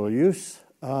medical use.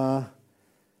 An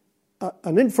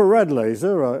infrared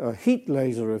laser, a heat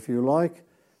laser if you like,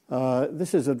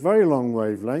 this is at very long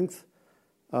wavelength,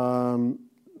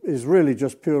 is really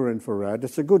just pure infrared.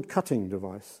 It's a good cutting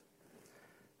device.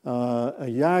 A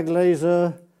YAG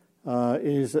laser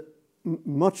is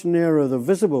much nearer the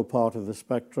visible part of the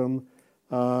spectrum,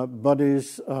 but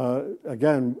is,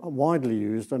 again, widely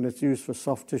used, and it's used for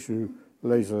soft tissue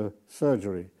laser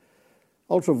surgery.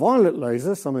 Ultraviolet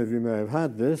lasers, some of you may have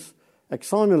had this.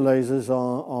 Excimer lasers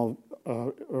are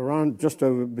around just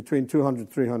over between 200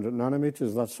 300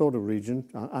 nanometers, that sort of region,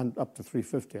 and up to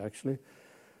 350 actually.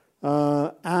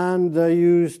 And they're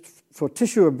used for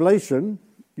tissue ablation.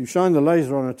 You shine the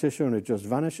laser on a tissue and it just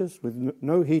vanishes with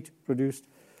no heat produced.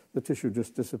 The tissue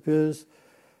just disappears.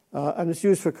 and it's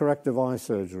used for corrective eye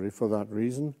surgery for that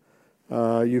reason.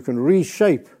 You can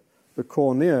reshape the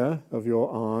cornea of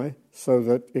your eye so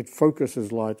that it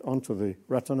focuses light onto the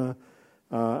retina,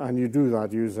 and you do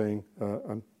that using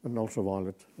an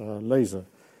ultraviolet laser.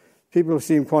 People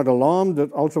seem quite alarmed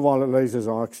that ultraviolet lasers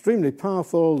are extremely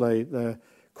powerful. They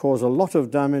cause a lot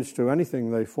of damage to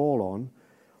anything they fall on,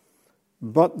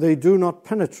 but they do not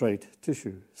penetrate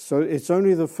tissue. So it's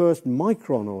only the first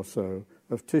micron or so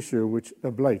of tissue which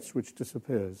ablates, which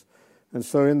disappears. And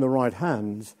so in the right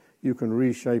hands, you can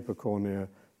reshape a cornea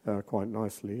quite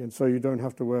nicely, and so you don't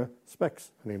have to wear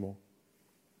specs anymore.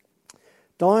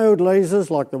 Diode lasers,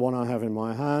 like the one I have in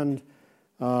my hand,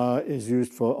 are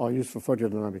used for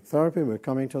photodynamic therapy. We're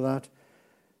coming to that.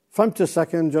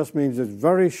 Femtosecond just means it's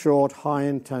very short,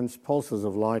 high-intense pulses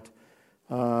of light,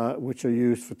 which are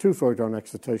used for two-photon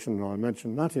excitation, and I'll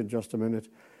mention that in just a minute.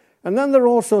 And then there are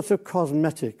all sorts of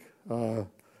cosmetic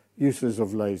uses of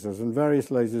lasers, and various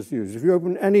lasers used. If you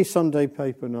open any Sunday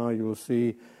paper now, you will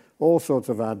see all sorts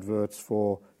of adverts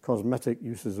for cosmetic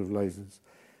uses of lasers.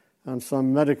 And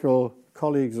some medical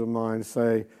colleagues of mine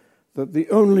say that the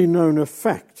only known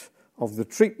effect of the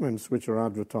treatments which are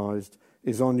advertised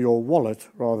is on your wallet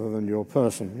rather than your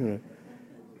person.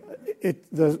 You know,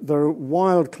 there are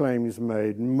wild claims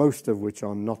made, most of which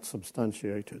are not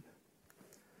substantiated.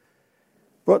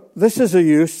 But this is a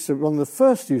use, one of the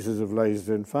first uses of lasers,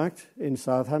 in fact, in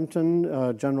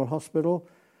Southampton General Hospital.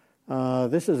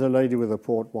 This is a lady with a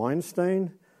port wine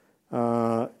stain.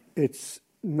 It's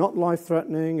not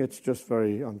life-threatening, it's just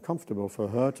very uncomfortable for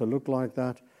her to look like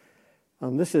that.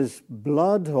 And this is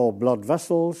blood or blood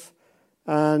vessels,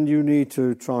 and you need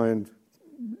to try and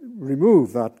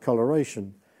remove that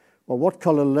coloration. Well, what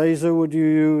color laser would you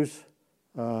use?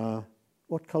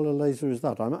 What color laser is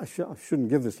that? I shouldn't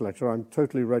give this lecture. I'm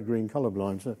totally red-green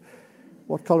colorblind. So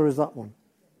what color is that one?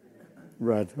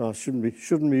 Red. I shouldn't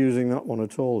be using that one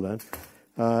at all then.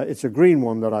 It's a green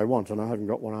one that I want, and I haven't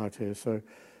got one out here. So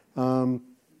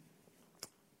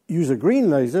use a green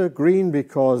laser. Green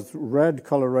because red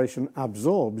coloration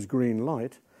absorbs green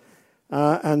light.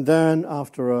 And then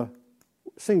after a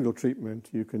single treatment,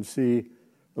 you can see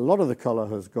a lot of the color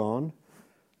has gone,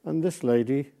 and this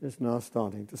lady is now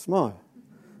starting to smile.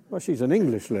 Well, she's an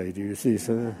English lady, you see.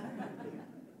 So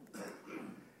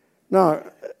now,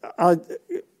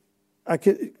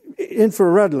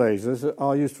 infrared lasers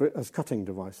are used as cutting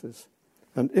devices.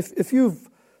 And if you've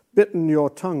bitten your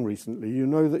tongue recently, you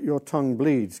know that your tongue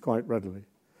bleeds quite readily.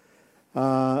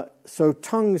 So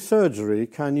tongue surgery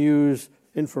can use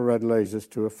infrared lasers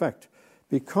to effect.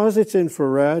 Because it's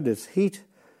infrared, it's heat,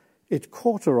 it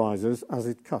cauterizes as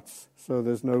it cuts, so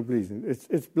there's no bleeding.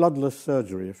 It's bloodless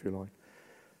surgery, if you like.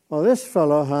 Well, this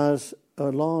fellow has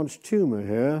a large tumor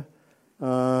here,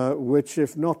 which,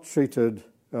 if not treated,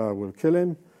 will kill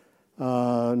him.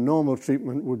 Normal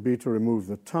treatment would be to remove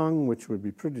the tongue, which would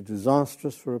be pretty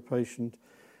disastrous for a patient.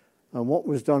 And what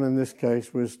was done in this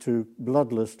case was to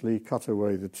bloodlessly cut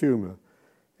away the tumor.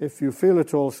 If you feel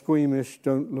at all squeamish,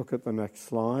 don't look at the next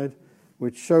slide,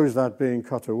 which shows that being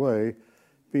cut away,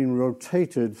 being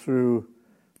rotated through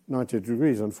 90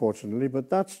 degrees, unfortunately, but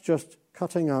that's just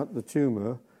cutting out the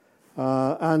tumor,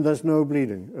 and there's no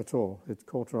bleeding at all. It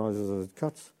cauterizes as it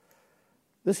cuts.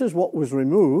 This is what was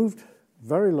removed,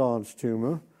 very large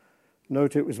tumor.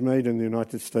 Note it was made in the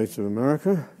United States of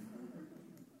America.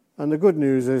 And the good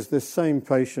news is this same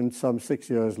patient, some 6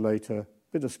 years later,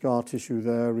 bit of scar tissue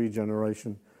there,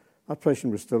 regeneration. That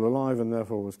patient was still alive and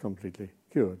therefore was completely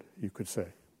cured, you could say.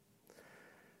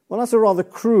 Well, that's a rather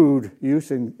crude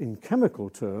use in chemical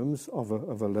terms of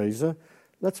a laser.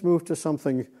 Let's move to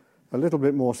something a little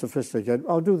bit more sophisticated.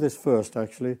 I'll do this first,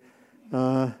 actually.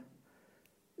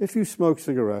 If you smoke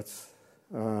cigarettes,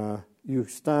 you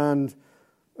stand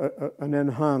an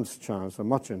enhanced chance, a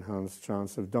much enhanced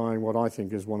chance of dying what I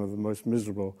think is one of the most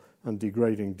miserable and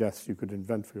degrading deaths you could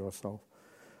invent for yourself.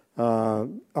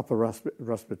 Upper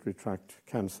respiratory tract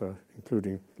cancer,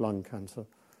 including lung cancer.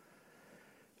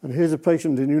 And here's a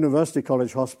patient in University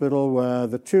College Hospital where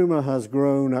the tumor has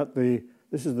grown at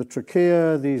this is the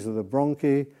trachea, these are the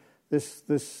bronchi.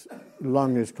 This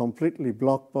lung is completely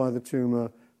blocked by the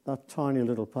tumor. That tiny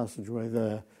little passageway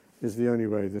there is the only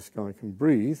way this guy can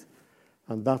breathe.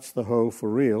 And that's the hole for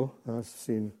real, as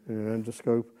seen in an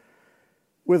endoscope.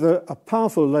 With a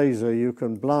powerful laser, you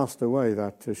can blast away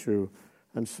that tissue,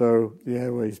 and so the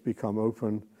airways become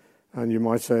open, and you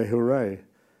might say, hooray.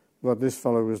 But this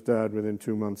fellow was dead within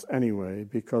 2 months anyway,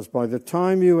 because by the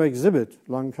time you exhibit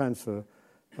lung cancer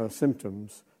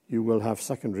symptoms, you will have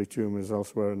secondary tumors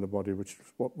elsewhere in the body, which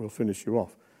is what will finish you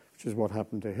off, which is what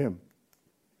happened to him.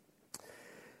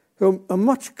 So a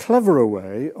much cleverer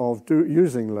way of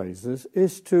using lasers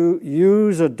is to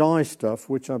use a dye stuff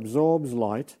which absorbs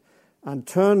light and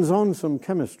turns on some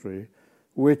chemistry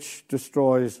which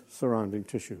destroys surrounding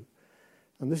tissue.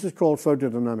 And this is called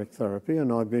photodynamic therapy,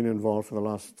 and I've been involved for the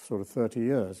last sort of 30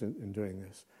 years in doing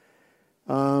this.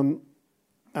 And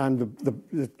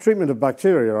the treatment of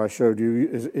bacteria I showed you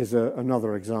is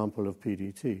another example of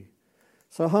PDT.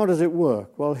 So how does it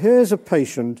work? Well, here's a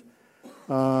patient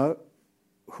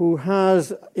who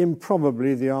has,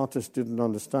 improbably, the artist didn't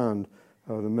understand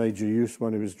the major use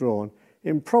when he was drawn,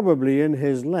 improbably in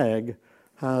his leg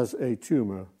has a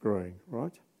tumor growing,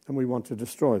 right? And we want to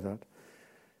destroy that.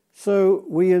 So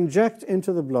we inject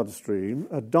into the bloodstream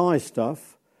a dye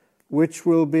stuff which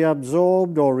will be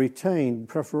absorbed or retained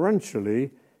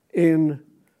preferentially in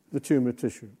the tumor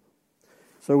tissue.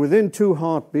 So within 2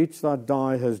 heartbeats, that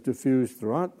dye has diffused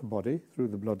throughout the body, through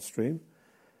the bloodstream.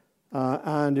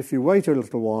 And if you wait a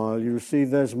little while, you'll see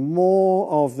there's more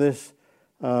of this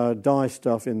dye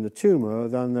stuff in the tumor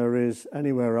than there is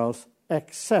anywhere else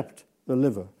except the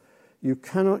liver. You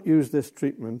cannot use this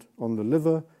treatment on the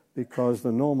liver because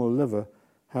the normal liver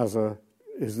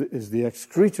is the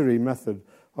excretory method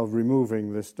of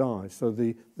removing this dye. So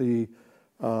the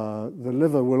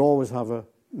liver will always have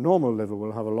normal liver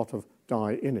will have a lot of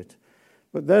dye in it.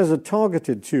 But there's a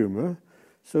targeted tumor,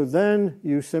 so then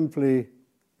you simply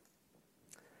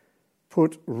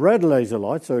put red laser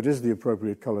light, so it is the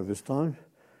appropriate color this time,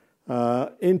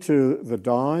 into the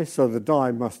dye. So the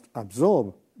dye must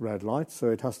absorb red light, so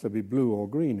it has to be blue or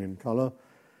green in color.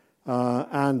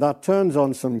 And that turns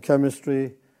on some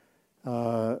chemistry.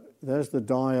 There's the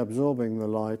dye absorbing the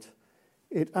light.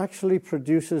 It actually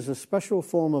produces a special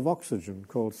form of oxygen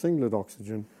called singlet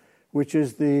oxygen, which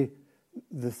is the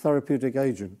therapeutic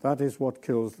agent. That is what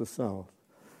kills the cell.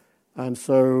 And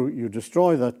so you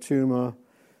destroy that tumor.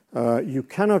 You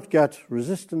cannot get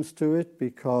resistance to it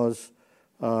because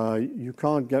you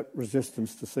can't get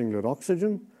resistance to singlet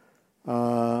oxygen.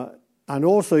 And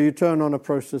also you turn on a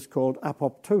process called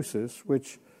apoptosis,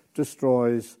 which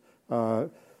destroys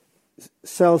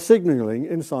cell signaling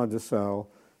inside the cell,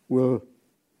 will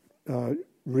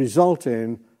result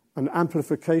in an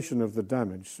amplification of the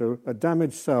damage. So a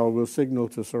damaged cell will signal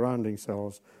to surrounding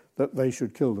cells that they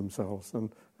should kill themselves,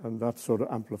 and that sort of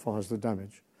amplifies the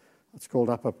damage. That's called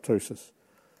apoptosis.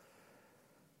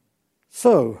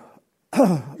 So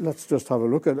let's just have a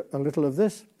look at a little of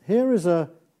this. Here is a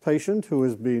patient who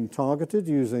has been targeted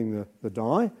using the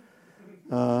dye.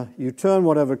 You turn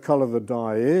whatever color the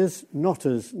dye is, not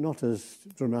as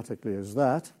dramatically as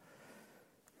that.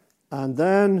 And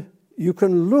then you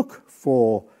can look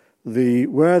for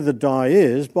where the dye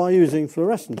is by using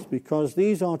fluorescence, because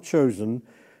these are chosen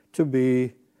to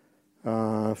be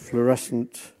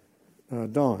fluorescent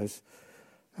dyes.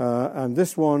 And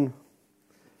this one,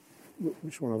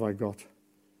 which one have I got?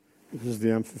 This is the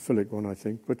amphiphilic one, I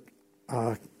think. But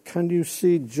can you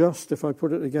see just, if I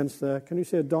put it against there, can you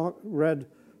see a dark red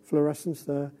fluorescence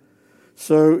there?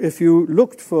 So if you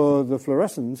looked for the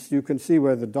fluorescence, you can see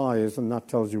where the dye is, and that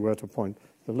tells you where to point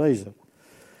the laser.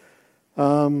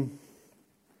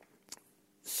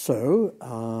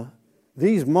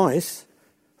 These mice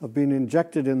have been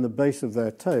injected in the base of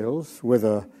their tails with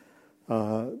a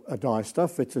dye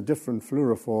stuff. It's a different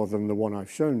fluorophore than the one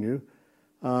I've shown you.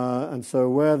 And so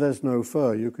where there's no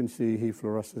fur, you can see he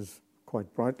fluoresces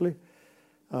quite brightly.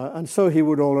 And so he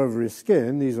would all over his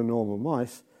skin. These are normal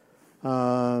mice,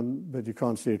 but you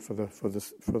can't see it for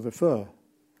the fur.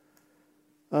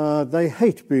 They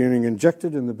hate being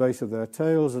injected in the base of their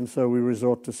tails, and so we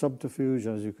resort to subterfuge,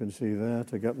 as you can see there,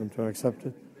 to get them to accept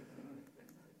it.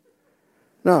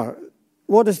 Now,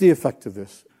 what is the effect of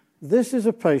this? This is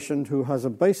a patient who has a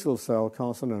basal cell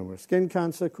carcinoma, skin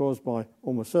cancer caused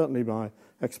almost certainly by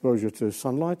exposure to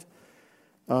sunlight.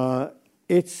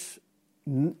 It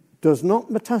does not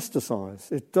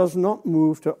metastasize. It does not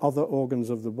move to other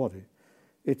organs of the body.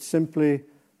 It simply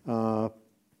will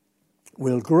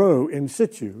grow in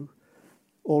situ,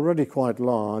 already quite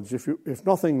large. If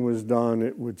nothing was done,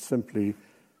 it would simply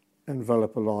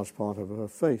envelop a large part of her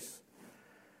face.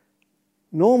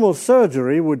 Normal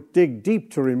surgery would dig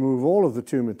deep to remove all of the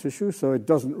tumor tissue so it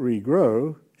doesn't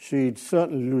regrow. She'd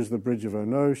certainly lose the bridge of her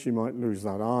nose. She might lose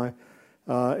that eye.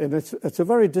 And it's a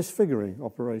very disfiguring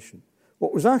operation.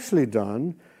 What was actually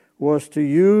done was to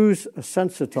use a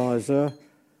sensitizer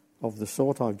of the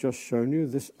sort I've just shown you,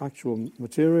 this actual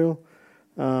material,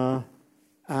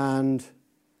 and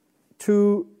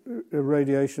 2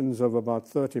 irradiations of about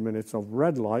 30 minutes of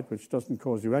red light, which doesn't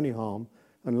cause you any harm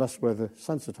unless where the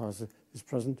sensitizer is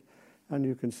present, and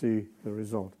you can see the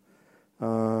result.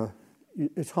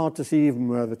 It's hard to see even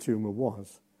where the tumor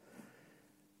was.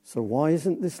 So why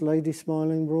isn't this lady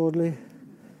smiling broadly?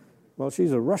 Well,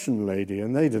 she's a Russian lady,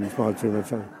 and they didn't smile too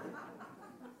much.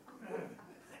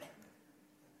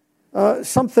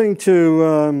 Something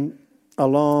to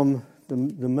alarm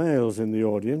the males in the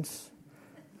audience.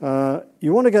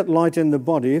 You want to get light in the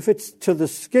body. If it's to the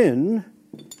skin,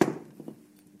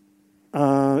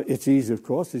 it's easy, of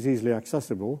course. It's easily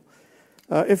accessible.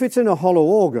 If it's in a hollow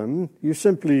organ, you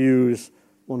simply use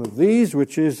one of these,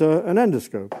 which is an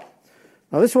endoscope.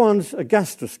 Now, this one's a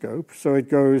gastroscope, so it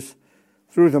goes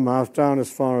through the mouth down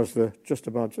just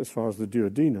about as far as the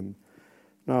duodenum.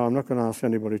 Now, I'm not going to ask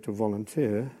anybody to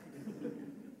volunteer,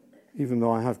 even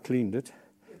though I have cleaned it.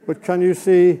 But can you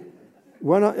see,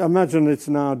 when I imagine it's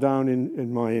now down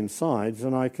in my insides,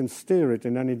 and I can steer it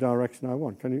in any direction I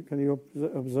want. Can you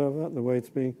observe that, the way it's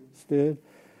being steered?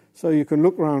 So you can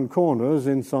look round corners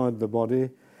inside the body,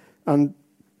 and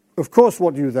of course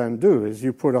what you then do is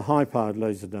you put a high-powered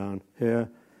laser down here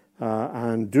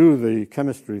and do the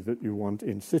chemistry that you want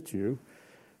in situ.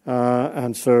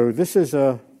 And so this is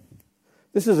a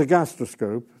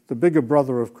gastroscope. The bigger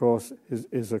brother, of course,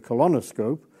 is a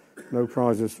colonoscope. No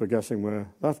prizes for guessing where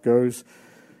that goes.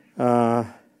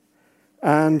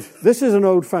 And this is an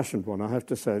old-fashioned one, I have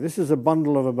to say. This is a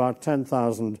bundle of about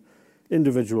 10,000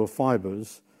 individual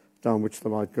fibers down which the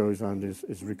light goes and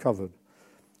is recovered.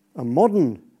 A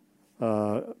modern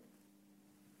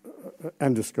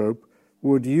endoscope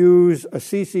would use a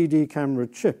CCD camera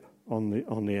chip on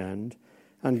the end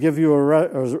and give you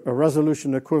a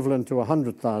resolution equivalent to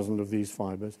 100,000 of these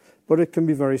fibers, but it can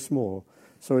be very small.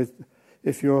 So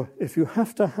if you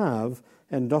have to have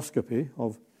endoscopy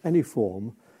of any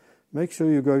form, make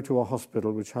sure you go to a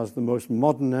hospital which has the most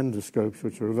modern endoscopes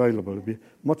which are available. It'll be a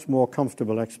much more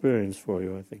comfortable experience for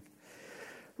you, I think.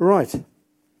 Right.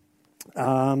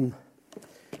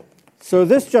 So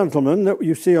this gentleman that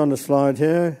you see on the slide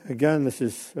here, again, this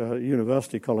is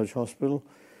University College Hospital,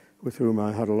 with whom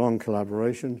I had a long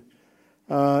collaboration.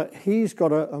 He's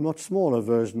got a much smaller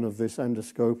version of this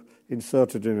endoscope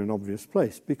inserted in an obvious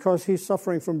place because he's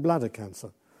suffering from bladder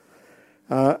cancer.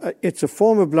 It's a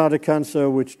form of bladder cancer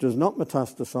which does not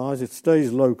metastasize, it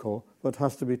stays local, but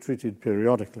has to be treated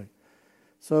periodically.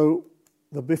 So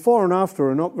the before and after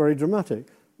are not very dramatic.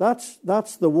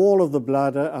 That's the wall of the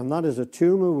bladder, and that is a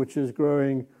tumor which is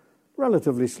growing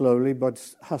relatively slowly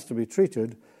but has to be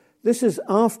treated. This is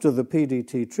after the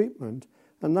PDT treatment,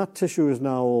 and that tissue is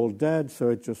now all dead, so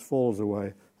it just falls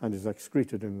away and is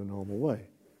excreted in the normal way.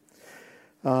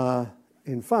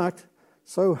 In fact,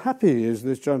 so happy is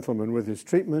this gentleman with his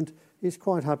treatment, he's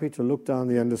quite happy to look down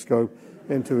the endoscope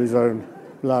into his own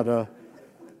bladder.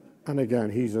 And again,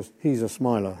 he's a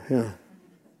smiler. Yeah.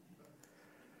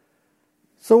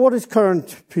 So what is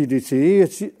current PDT?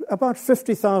 It's about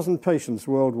 50,000 patients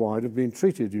worldwide have been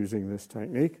treated using this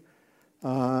technique.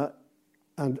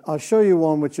 And I'll show you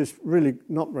one which is really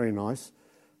not very nice.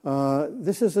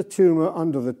 This is a tumor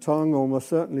under the tongue, almost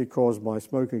certainly caused by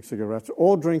smoking cigarettes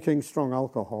or drinking strong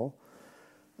alcohol.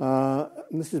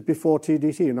 And this is before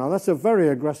TDT. Now, that's a very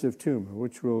aggressive tumor,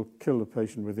 which will kill the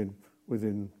patient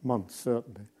within months,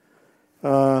 certainly.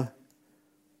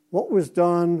 What was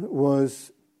done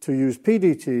was to use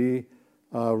PDT,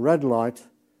 red light,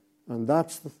 and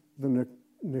that's the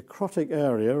necrotic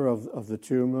area of the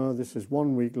tumor. This is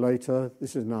 1 week later.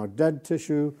 This is now dead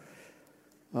tissue.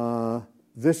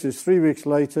 This is 3 weeks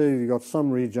later. You've got some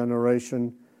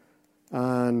regeneration.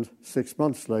 And 6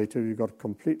 months later, you've got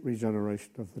complete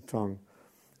regeneration of the tongue.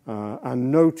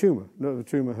 And no tumor. No, the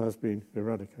tumor has been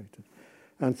eradicated.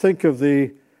 And think of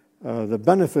the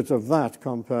benefit of that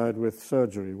compared with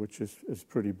surgery, which is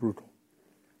pretty brutal.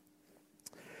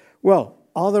 Well,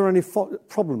 are there any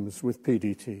problems with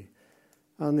PDT?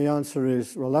 And the answer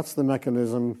is, well, that's the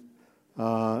mechanism.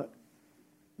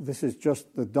 This is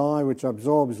just the dye which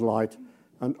absorbs light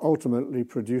and ultimately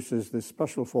produces this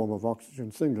special form of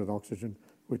oxygen, singlet oxygen,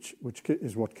 which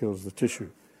is what kills the tissue.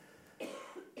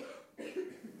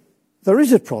 There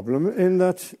is a problem in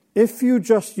that if you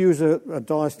just use a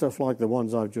dye stuff like the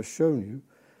ones I've just shown you,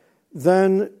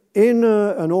 then in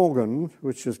an organ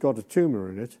which has got a tumor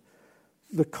in it,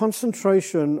 the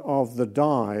concentration of the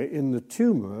dye in the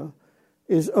tumor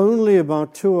is only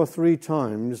about 2 or 3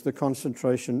 times the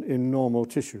concentration in normal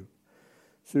tissue.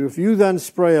 So if you then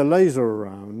spray a laser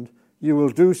around, you will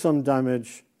do some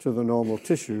damage to the normal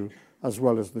tissue as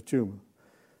well as the tumor.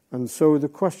 And so the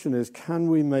question is, can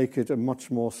we make it a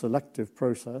much more selective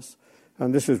process?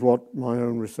 And this is what my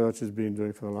own research has been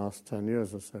doing for the last 10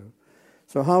 years or so.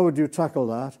 So how would you tackle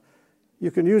that? You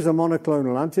can use a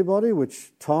monoclonal antibody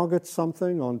which targets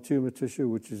something on tumor tissue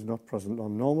which is not present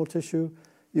on normal tissue.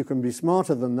 You can be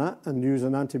smarter than that and use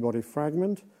an antibody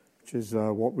fragment which is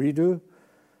what we do.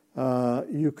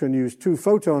 You can use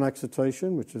 2-photon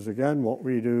excitation, which is again what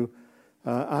we do.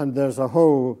 And there's a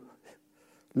whole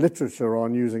literature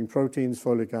on using proteins,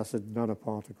 folic acid,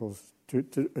 nanoparticles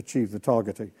to achieve the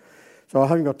targeting. So I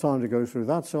haven't got time to go through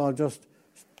that, so I'll just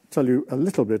tell you a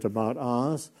little bit about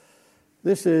ours.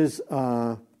 This is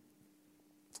a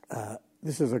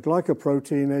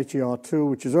glycoprotein, HER2,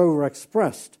 which is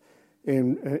overexpressed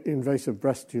in invasive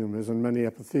breast tumors and many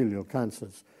epithelial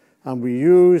cancers. And we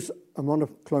use a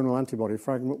monoclonal antibody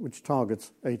fragment which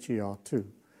targets HER2.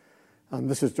 And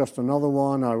this is just another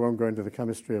one. I won't go into the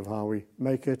chemistry of how we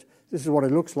make it. This is what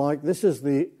it looks like. This is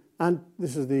the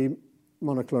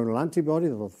monoclonal antibody,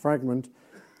 the fragment,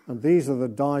 and these are the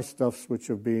dye stuffs which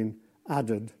have been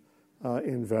added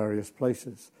in various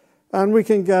places. And we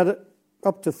can get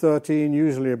up to 13,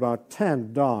 usually about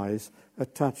 10 dyes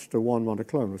attached to one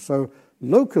monoclonal. So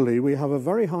locally we have a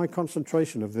very high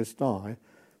concentration of this dye,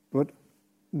 but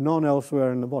none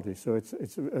elsewhere in the body. So it's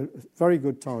a very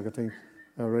good targeting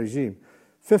regime.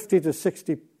 50 to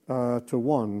 60 to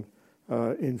 1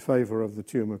 in favor of the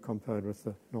tumor compared with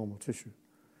the normal tissue.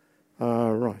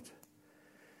 Right.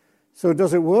 So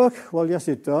does it work? Well, yes,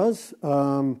 it does.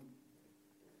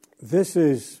 This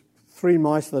is 3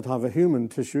 mice that have a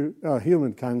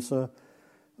human cancer.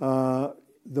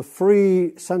 The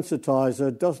free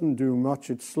sensitizer doesn't do much.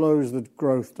 It slows the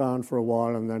growth down for a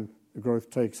while and then the growth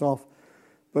takes off.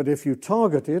 But if you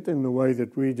target it in the way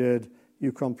that we did,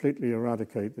 you completely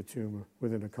eradicate the tumor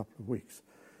within a couple of weeks.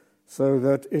 So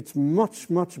that it's much,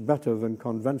 much better than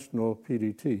conventional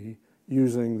PDT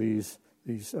using these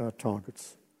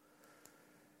targets.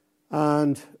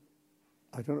 And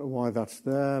I don't know why that's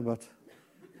there, but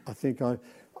I think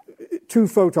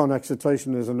 2-photon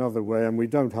excitation is another way, and we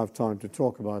don't have time to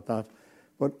talk about that.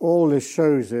 But all this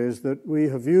shows is that we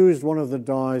have used one of the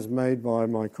dyes made by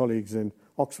my colleagues in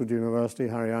Oxford University,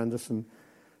 Harry Anderson,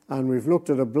 and we've looked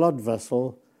at a blood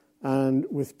vessel, and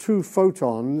with 2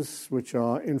 photons, which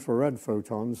are infrared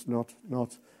photons,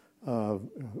 not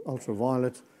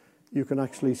ultraviolet, you can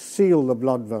actually seal the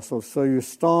blood vessel, so you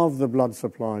starve the blood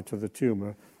supply to the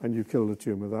tumor, and you kill the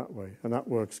tumor that way, and that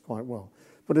works quite well.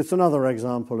 But it's another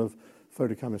example of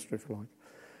photochemistry, if you like.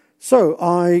 So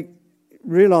I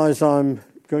realize I'm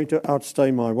going to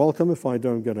outstay my welcome if I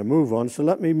don't get a move on, so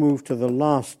let me move to the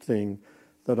last thing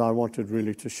that I wanted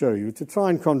really to show you, to try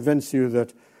and convince you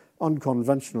that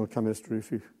unconventional chemistry,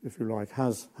 if you like,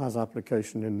 has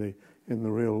application in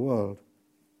the real world.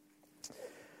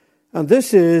 And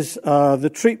this is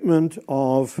the treatment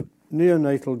of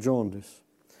neonatal jaundice.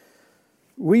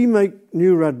 We make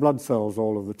new red blood cells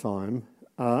all of the time,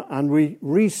 and we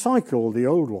recycle the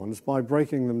old ones by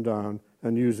breaking them down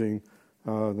and using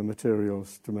the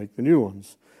materials to make the new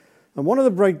ones. And one of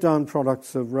the breakdown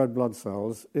products of red blood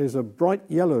cells is a bright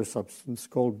yellow substance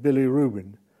called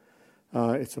bilirubin.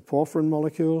 It's a porphyrin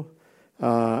molecule,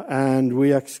 and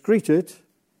we excrete it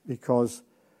because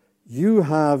you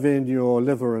have in your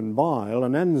liver and bile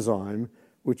an enzyme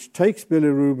which takes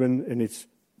bilirubin in its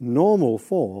normal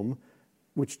form,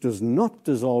 which does not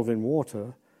dissolve in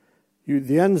water.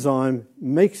 The enzyme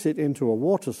makes it into a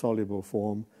water-soluble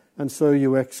form, and so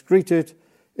you excrete it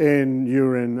in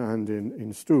urine and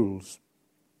in stools.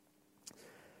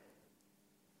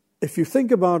 If you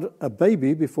think about a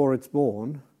baby before it's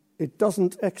born, it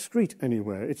doesn't excrete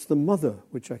anywhere. It's the mother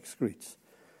which excretes.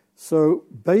 So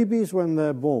babies, when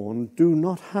they're born, do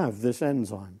not have this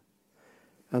enzyme.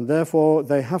 And therefore,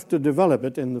 they have to develop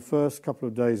it in the first couple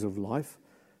of days of life,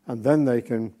 and then they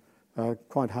can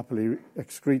quite happily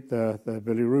excrete their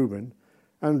bilirubin.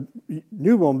 And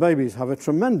newborn babies have a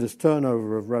tremendous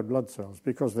turnover of red blood cells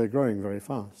because they're growing very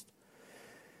fast.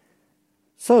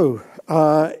 So,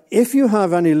 if you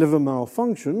have any liver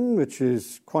malfunction, which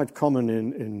is quite common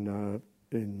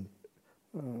in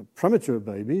premature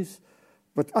babies,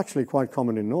 but actually quite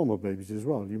common in normal babies as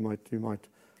well, you might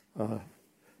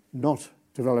not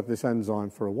develop this enzyme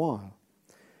for a while.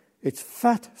 It's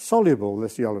fat soluble,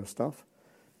 this yellow stuff.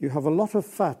 You have a lot of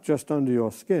fat just under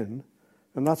your skin,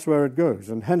 and that's where it goes,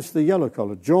 and hence the yellow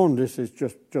color. Jaundice is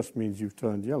just means you've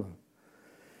turned yellow.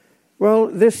 Well,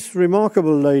 this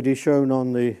remarkable lady shown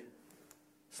on the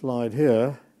slide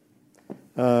here,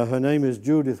 her name is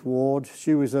Judith Ward.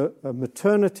 She was a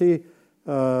maternity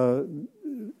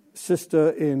sister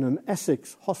in an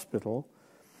Essex hospital,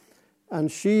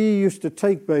 and she used to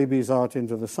take babies out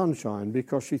into the sunshine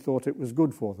because she thought it was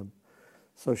good for them.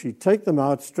 So she'd take them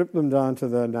out, strip them down to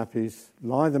their nappies,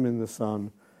 lie them in the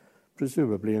sun,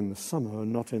 presumably in the summer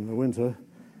and not in the winter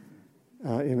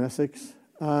in Essex,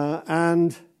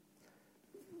 and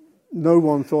no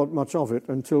one thought much of it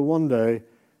until one day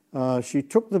she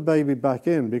took the baby back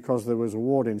in because there was a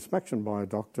ward inspection by a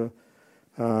doctor.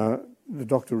 The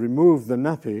doctor removed the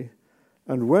nappy,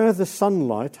 and where the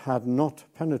sunlight had not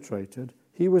penetrated,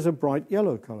 he was a bright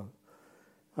yellow colour.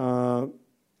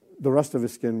 The rest of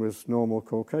his skin was normal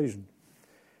Caucasian.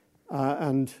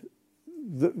 And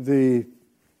the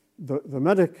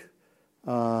medic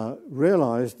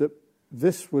realized that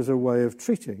this was a way of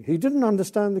treating. He didn't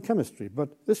understand the chemistry, but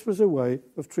this was a way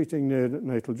of treating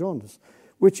neonatal jaundice,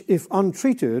 which, if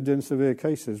untreated in severe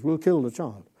cases, will kill the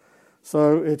child.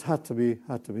 So it had to be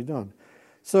done.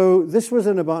 So this was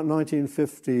in about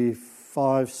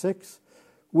 1955-6.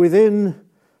 Within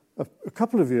a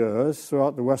couple of years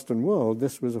throughout the Western world,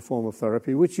 this was a form of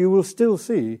therapy which you will still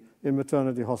see in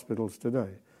maternity hospitals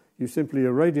today. You simply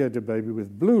irradiate a baby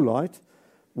with blue light.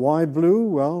 Why blue?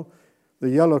 Well, the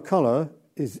yellow color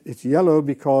it's yellow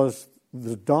because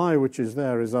the dye which is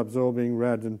there is absorbing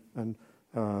red and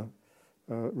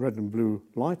blue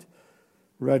light.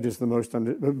 Blue is the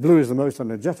most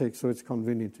energetic, so it's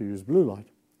convenient to use blue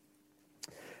light.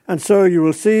 And so you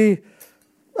will see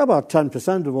about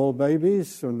 10% of all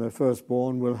babies when they're first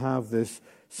born will have this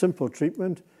simple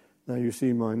treatment. There you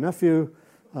see my nephew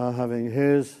having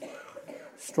his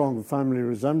strong family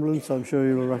resemblance, I'm sure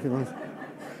you will recognize.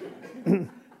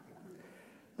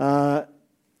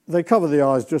 They cover the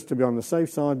eyes just to be on the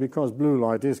safe side because blue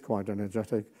light is quite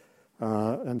energetic,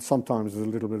 and sometimes there's a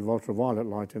little bit of ultraviolet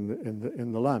light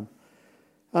in the lamp.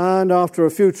 And after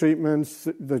a few treatments,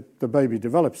 the baby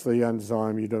develops the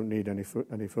enzyme. You don't need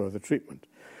any further treatment.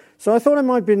 So I thought it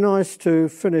might be nice to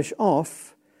finish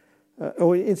off.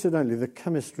 Incidentally, the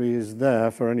chemistry is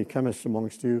there for any chemists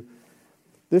amongst you.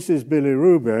 This is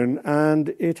bilirubin,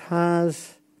 and it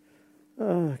has...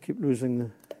 I keep losing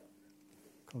the...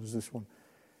 What is this one?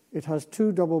 It has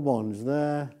two double bonds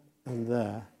there and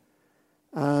there.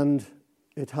 And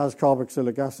it has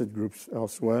carboxylic acid groups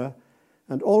elsewhere.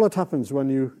 And all that happens when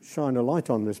you shine a light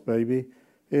on this baby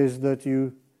is that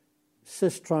you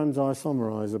cis-trans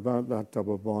isomerize about that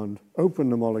double bond, open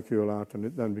the molecule out, and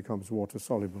it then becomes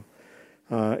water-soluble.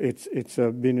 It's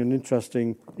been an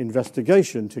interesting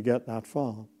investigation to get that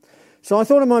far. So I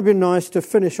thought it might be nice to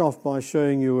finish off by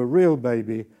showing you a real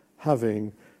baby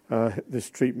having this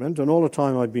treatment. And all the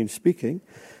time I've been speaking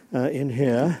in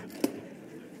here,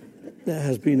 there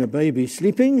has been a baby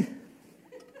sleeping.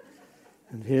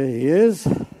 And here he is,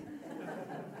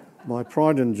 my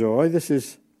pride and joy. This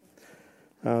is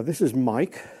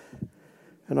Mike,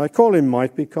 and I call him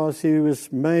Mike because he was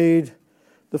made,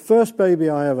 the first baby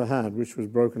I ever had, which was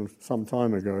broken some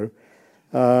time ago,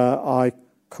 I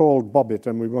called Bobbit,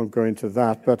 and we won't go into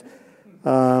that, but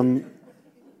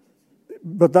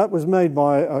that was made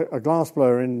by a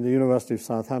glassblower in the University of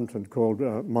Southampton called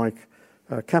Mike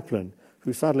Kaplan,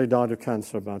 who sadly died of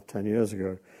cancer about 10 years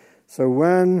ago. So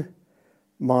when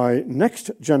my next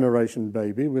generation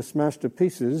baby was smashed to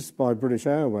pieces by British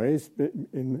Airways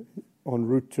en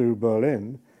route to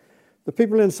Berlin, the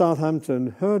people in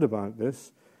Southampton heard about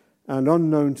this and,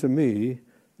 unknown to me,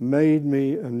 made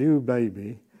me a new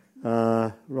baby,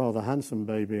 rather handsome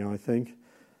baby, I think.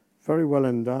 Very well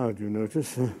endowed, you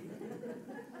notice.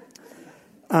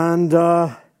 And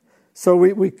so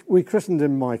we christened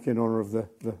him Mike in honour of the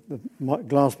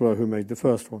glassblower who made the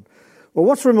first one. Well,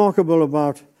 what's remarkable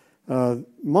about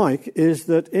Mike is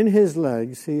that in his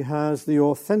legs he has the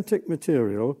authentic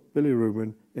material,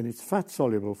 bilirubin, in its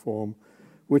fat-soluble form,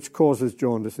 which causes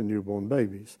jaundice in newborn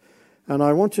babies. And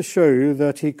I want to show you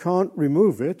that he can't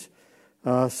remove it,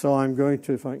 so I'm going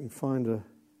to, if I can find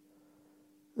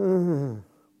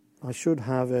I should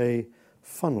have a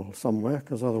funnel somewhere,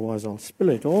 because otherwise I'll spill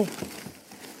it all.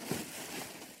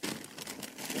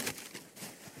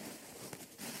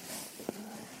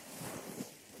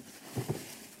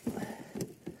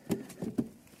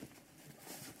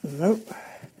 No.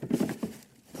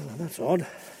 Oh, that's odd.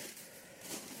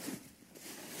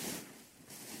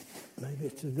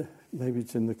 Maybe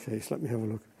it's in the case. Let me have a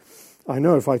look. I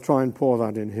know if I try and pour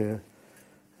that in here,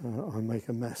 I'll make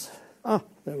a mess.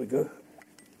 There we go.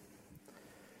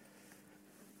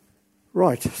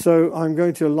 Right, so I'm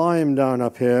going to lie him down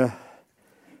up here.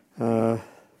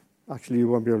 Actually, you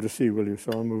won't be able to see, will you?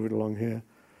 So I'll move it along here.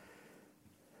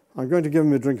 I'm going to give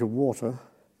him a drink of water.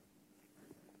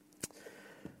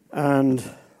 And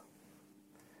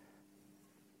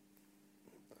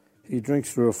he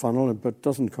drinks through a funnel, but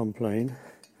doesn't complain.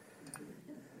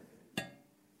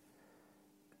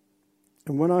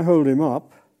 And when I hold him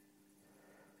up,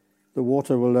 the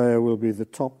water layer will be the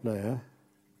top layer.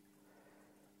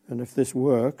 And if this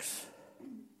works,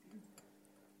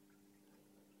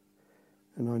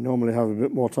 and I normally have a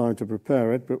bit more time to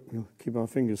prepare it, but we'll keep our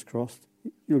fingers crossed.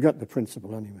 you'll get the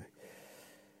principle anyway.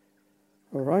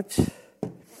 All right.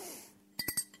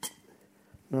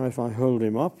 Now if I hold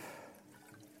him up,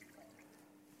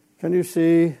 can you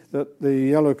see that the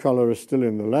yellow colour is still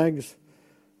in the legs?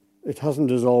 It hasn't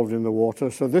dissolved in the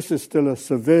water, so this is still a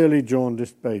severely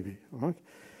jaundiced baby. All right?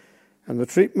 And the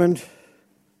treatment,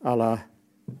 a la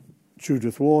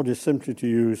Judith Ward, is simply to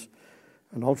use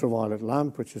an ultraviolet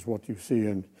lamp, which is what you see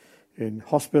in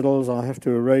hospitals. I have to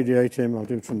irradiate him. I'll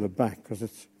do it from the back because I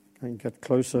can get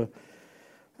closer.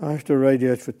 I have to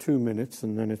irradiate for 2 minutes,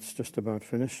 and then it's just about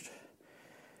finished.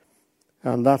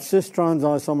 And that cis-trans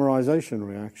isomerization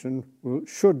reaction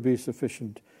should be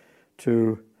sufficient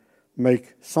to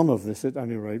make some of this, at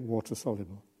any rate,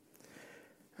 water-soluble.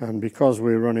 And because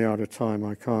we're running out of time,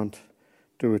 I can't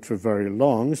do it for very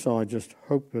long, so I just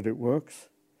hope that it works.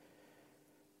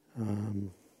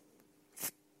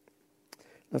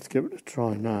 Let's give it a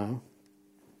try now.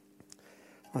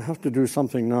 I have to do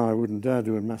something now I wouldn't dare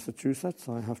do in Massachusetts.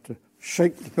 I have to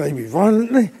shake the baby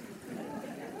violently.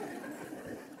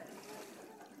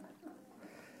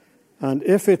 And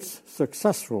if it's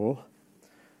successful,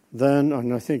 then,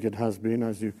 and I think it has been,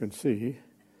 as you can see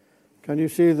you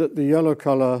see that the yellow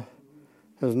colour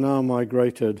has now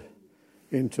migrated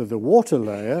into the water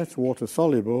layer? It's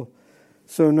water-soluble.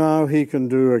 So now he can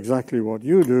do exactly what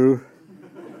you do.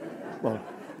 Well,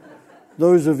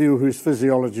 those of you whose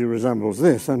physiology resembles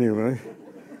this, anyway,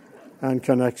 and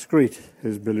can excrete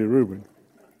his bilirubin.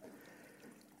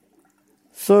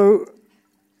 So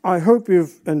I hope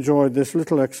you've enjoyed this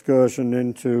little excursion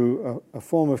into a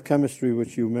form of chemistry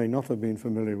which you may not have been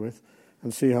familiar with,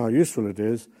 and see how useful it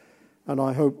is. And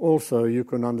I hope also you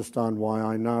can understand why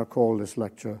I now call this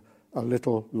lecture A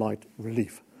Little Light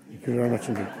Relief. Thank you very much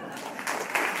indeed.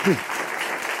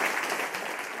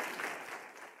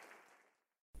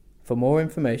 For more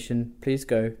information, please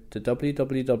go to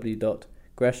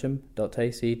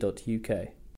www.gresham.ac.uk.